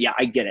weeks in it. Yeah,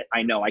 I get it.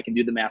 I know. I can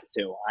do the math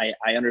too.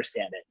 I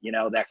understand it. You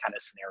know, that kind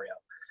of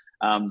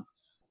scenario.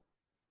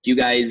 Do you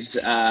guys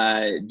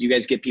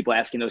get people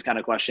asking those kind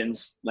of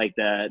questions? Like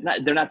they're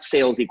not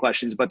salesy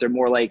questions, but they're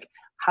more like,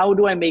 how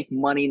do I make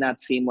money not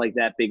seem like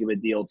that big of a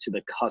deal to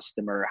the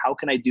customer? How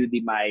can I do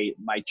my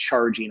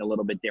charging a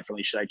little bit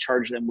differently? Should I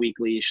charge them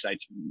weekly?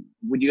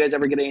 Would you guys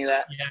ever get any of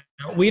that?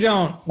 Yeah, we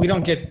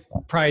don't get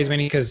probably as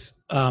many because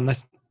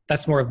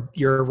that's more of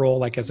your role,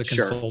 like as a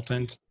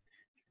consultant.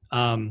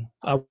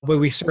 But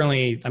we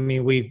certainly, I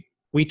mean,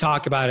 we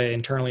talk about it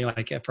internally,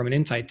 like from an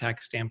Insight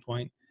Tax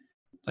standpoint.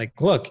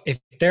 Like, look, if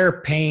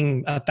they're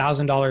paying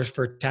 $1,000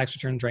 for tax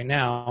returns right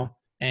now,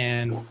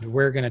 and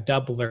we're going to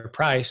double their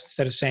price,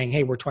 instead of saying,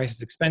 hey, we're twice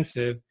as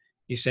expensive,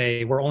 you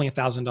say, we're only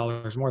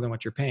 $1,000 more than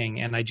what you're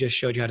paying. And I just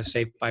showed you how to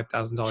save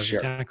 $5,000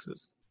 in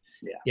taxes.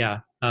 Yeah.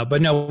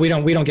 But no, we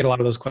don't get a lot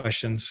of those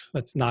questions.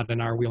 That's not in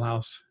our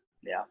wheelhouse.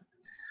 Yeah.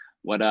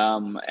 What,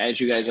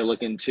 as you guys are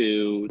looking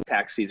to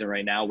tax season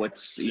right now,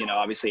 what's,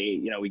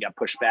 obviously, we got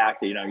pushed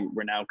back,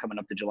 we're now coming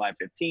up to July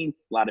 15th. A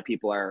lot of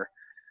people are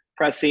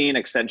pressing,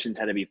 extensions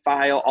had to be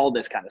filed, all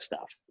this kind of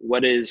stuff.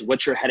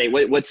 What's your headache?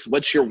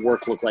 What's your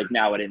work look like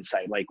now at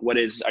Insight? Like,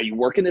 are you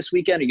working this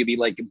weekend? Are you gonna be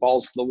like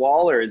balls to the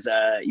wall, or is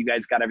you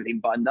guys got everything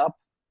buttoned up?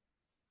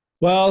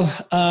 Well,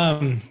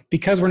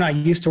 because we're not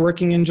used to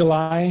working in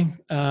July,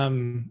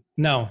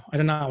 no, I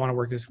do not want to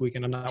work this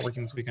weekend. I'm not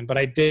working this weekend, but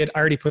I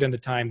already put in the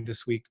time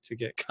this week to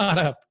get caught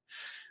up.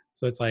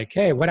 So it's like,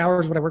 hey, what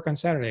hours would I work on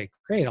Saturday?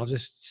 Great, I'll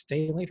just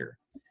stay later.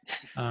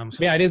 So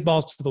yeah, it is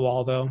balls to the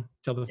wall though,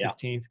 till the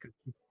 15th, because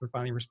we're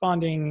finally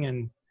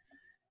responding.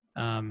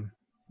 And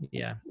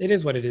yeah, it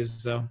is what it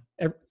is. So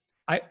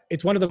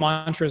it's one of the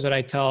mantras that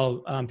I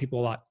tell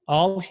people a lot.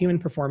 All human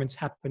performance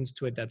happens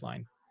to a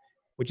deadline,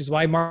 which is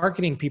why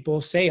marketing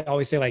people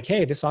always say like,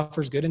 hey, this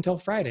offer's good until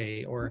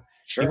Friday, or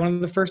be one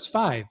of the first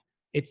 5.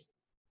 It's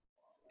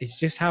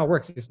just how it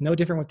works. It's no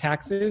different with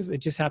taxes. It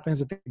just happens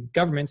that the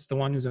government's the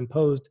one who's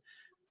imposed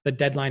the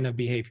deadline of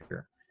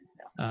behavior.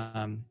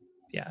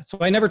 Yeah. So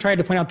I never tried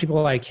to point out people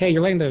like, hey,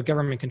 you're letting the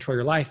government control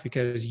your life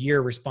because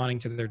you're responding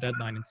to their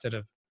deadline instead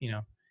of,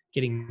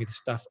 getting me the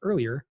stuff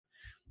earlier.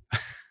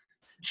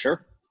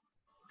 Sure.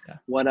 Yeah.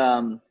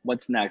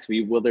 What's next?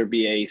 Will there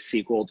be a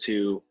sequel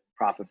to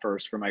Profit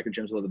First for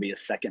Microgyms? Will there be a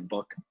second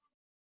book?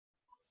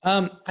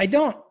 I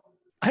don't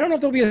know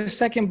if there'll be a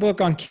second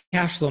book on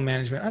cash flow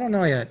management. I don't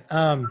know yet.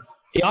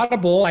 The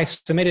Audible, I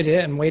submitted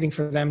it. I'm waiting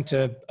for them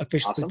to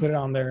officially put it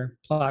on their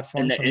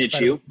platform. And it's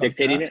you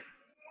dictating it?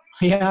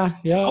 Yeah.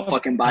 I'll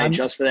fucking buy it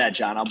just for that,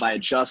 John. I'll buy it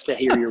just to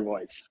hear your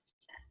voice.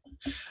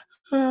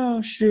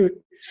 Oh, shoot.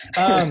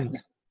 I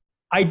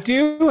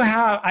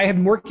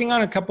am working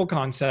on a couple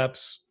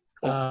concepts.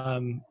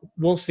 Cool.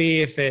 We'll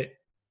see if it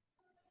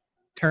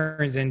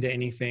turns into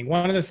anything.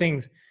 One of the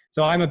things,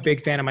 so I'm a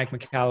big fan of Mike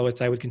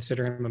Michalowicz. I would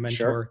consider him a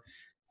mentor.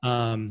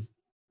 Sure.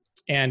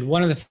 And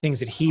one of the things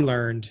that he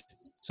learned,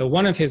 so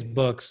one of his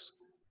books,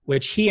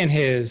 which he and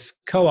his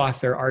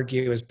co-author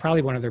argue is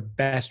probably one of their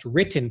best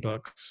written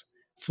books,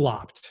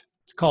 flopped.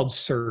 It's called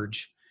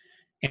Surge.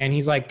 And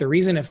he's like, the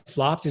reason it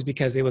flopped is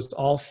because it was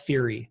all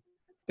theory.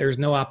 There's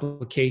no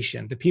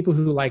application. The people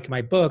who like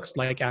my books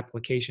like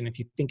application. If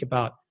you think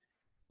about,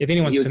 if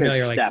anyone's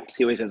familiar, like steps,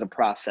 he always has a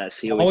process.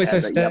 He always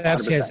has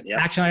steps. He has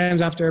action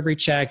items after every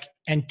check,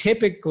 and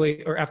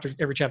typically, or after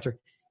every chapter.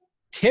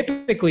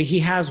 Typically, he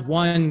has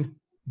one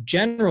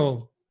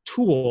general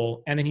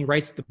tool, and then he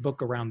writes the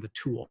book around the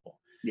tool.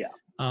 Yeah.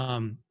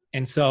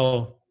 And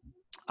so,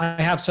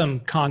 I have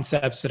some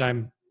concepts that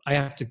I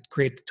have to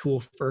create the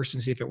tool first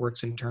and see if it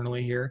works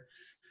internally here.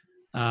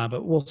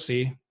 But we'll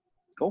see.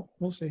 Cool.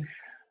 We'll see.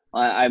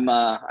 I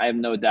have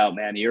no doubt,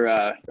 man. You're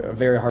a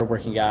very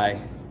hardworking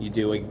guy. You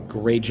do a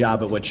great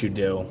job at what you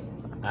do.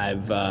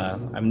 I've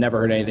never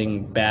heard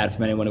anything bad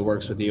from anyone who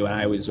works with you, and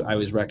I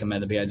always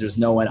recommend it because there's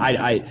no one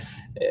I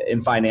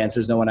in finance,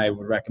 there's no one I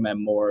would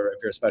recommend more if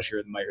you're especially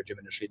in the microgym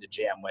industry to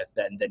jam with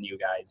than you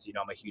guys.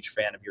 I'm a huge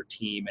fan of your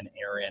team and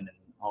Aaron and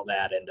all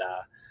that, and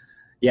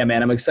yeah,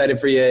 man, I'm excited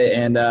for you,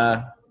 and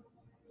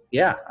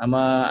yeah,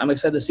 I'm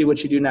excited to see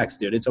what you do next,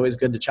 dude. It's always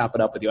good to chop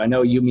it up with you. I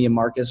know you, me, and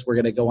Marcus, we're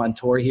gonna go on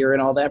tour here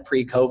and all that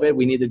pre-COVID.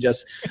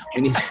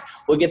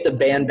 We'll get the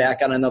band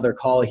back on another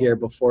call here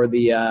before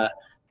the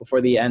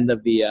end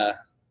of the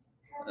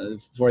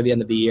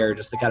year,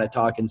 just to kind of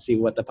talk and see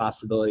what the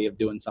possibility of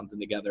doing something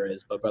together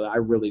is. But brother, I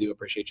really do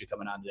appreciate you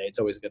coming on today. It's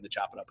always good to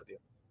chop it up with you.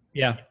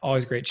 Yeah,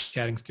 always great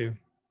chatting, Stu.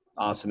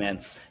 Awesome, man.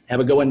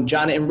 Have a good one,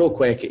 John. And real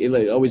quick,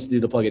 always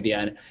do the plug at the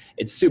end.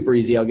 It's super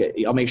easy.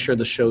 I'll make sure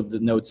to show the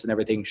notes and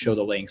everything, show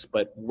the links.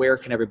 But where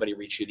can everybody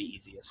reach you the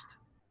easiest?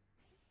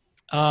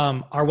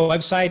 Our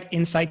website,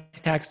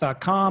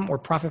 insighttax.com or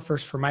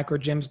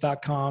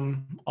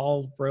profitfirstformicrogyms.com.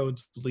 All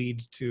roads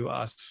lead to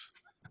us.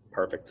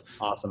 Perfect.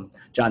 Awesome.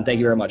 John, thank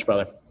you very much,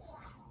 brother.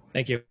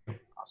 Thank you.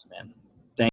 Awesome, man.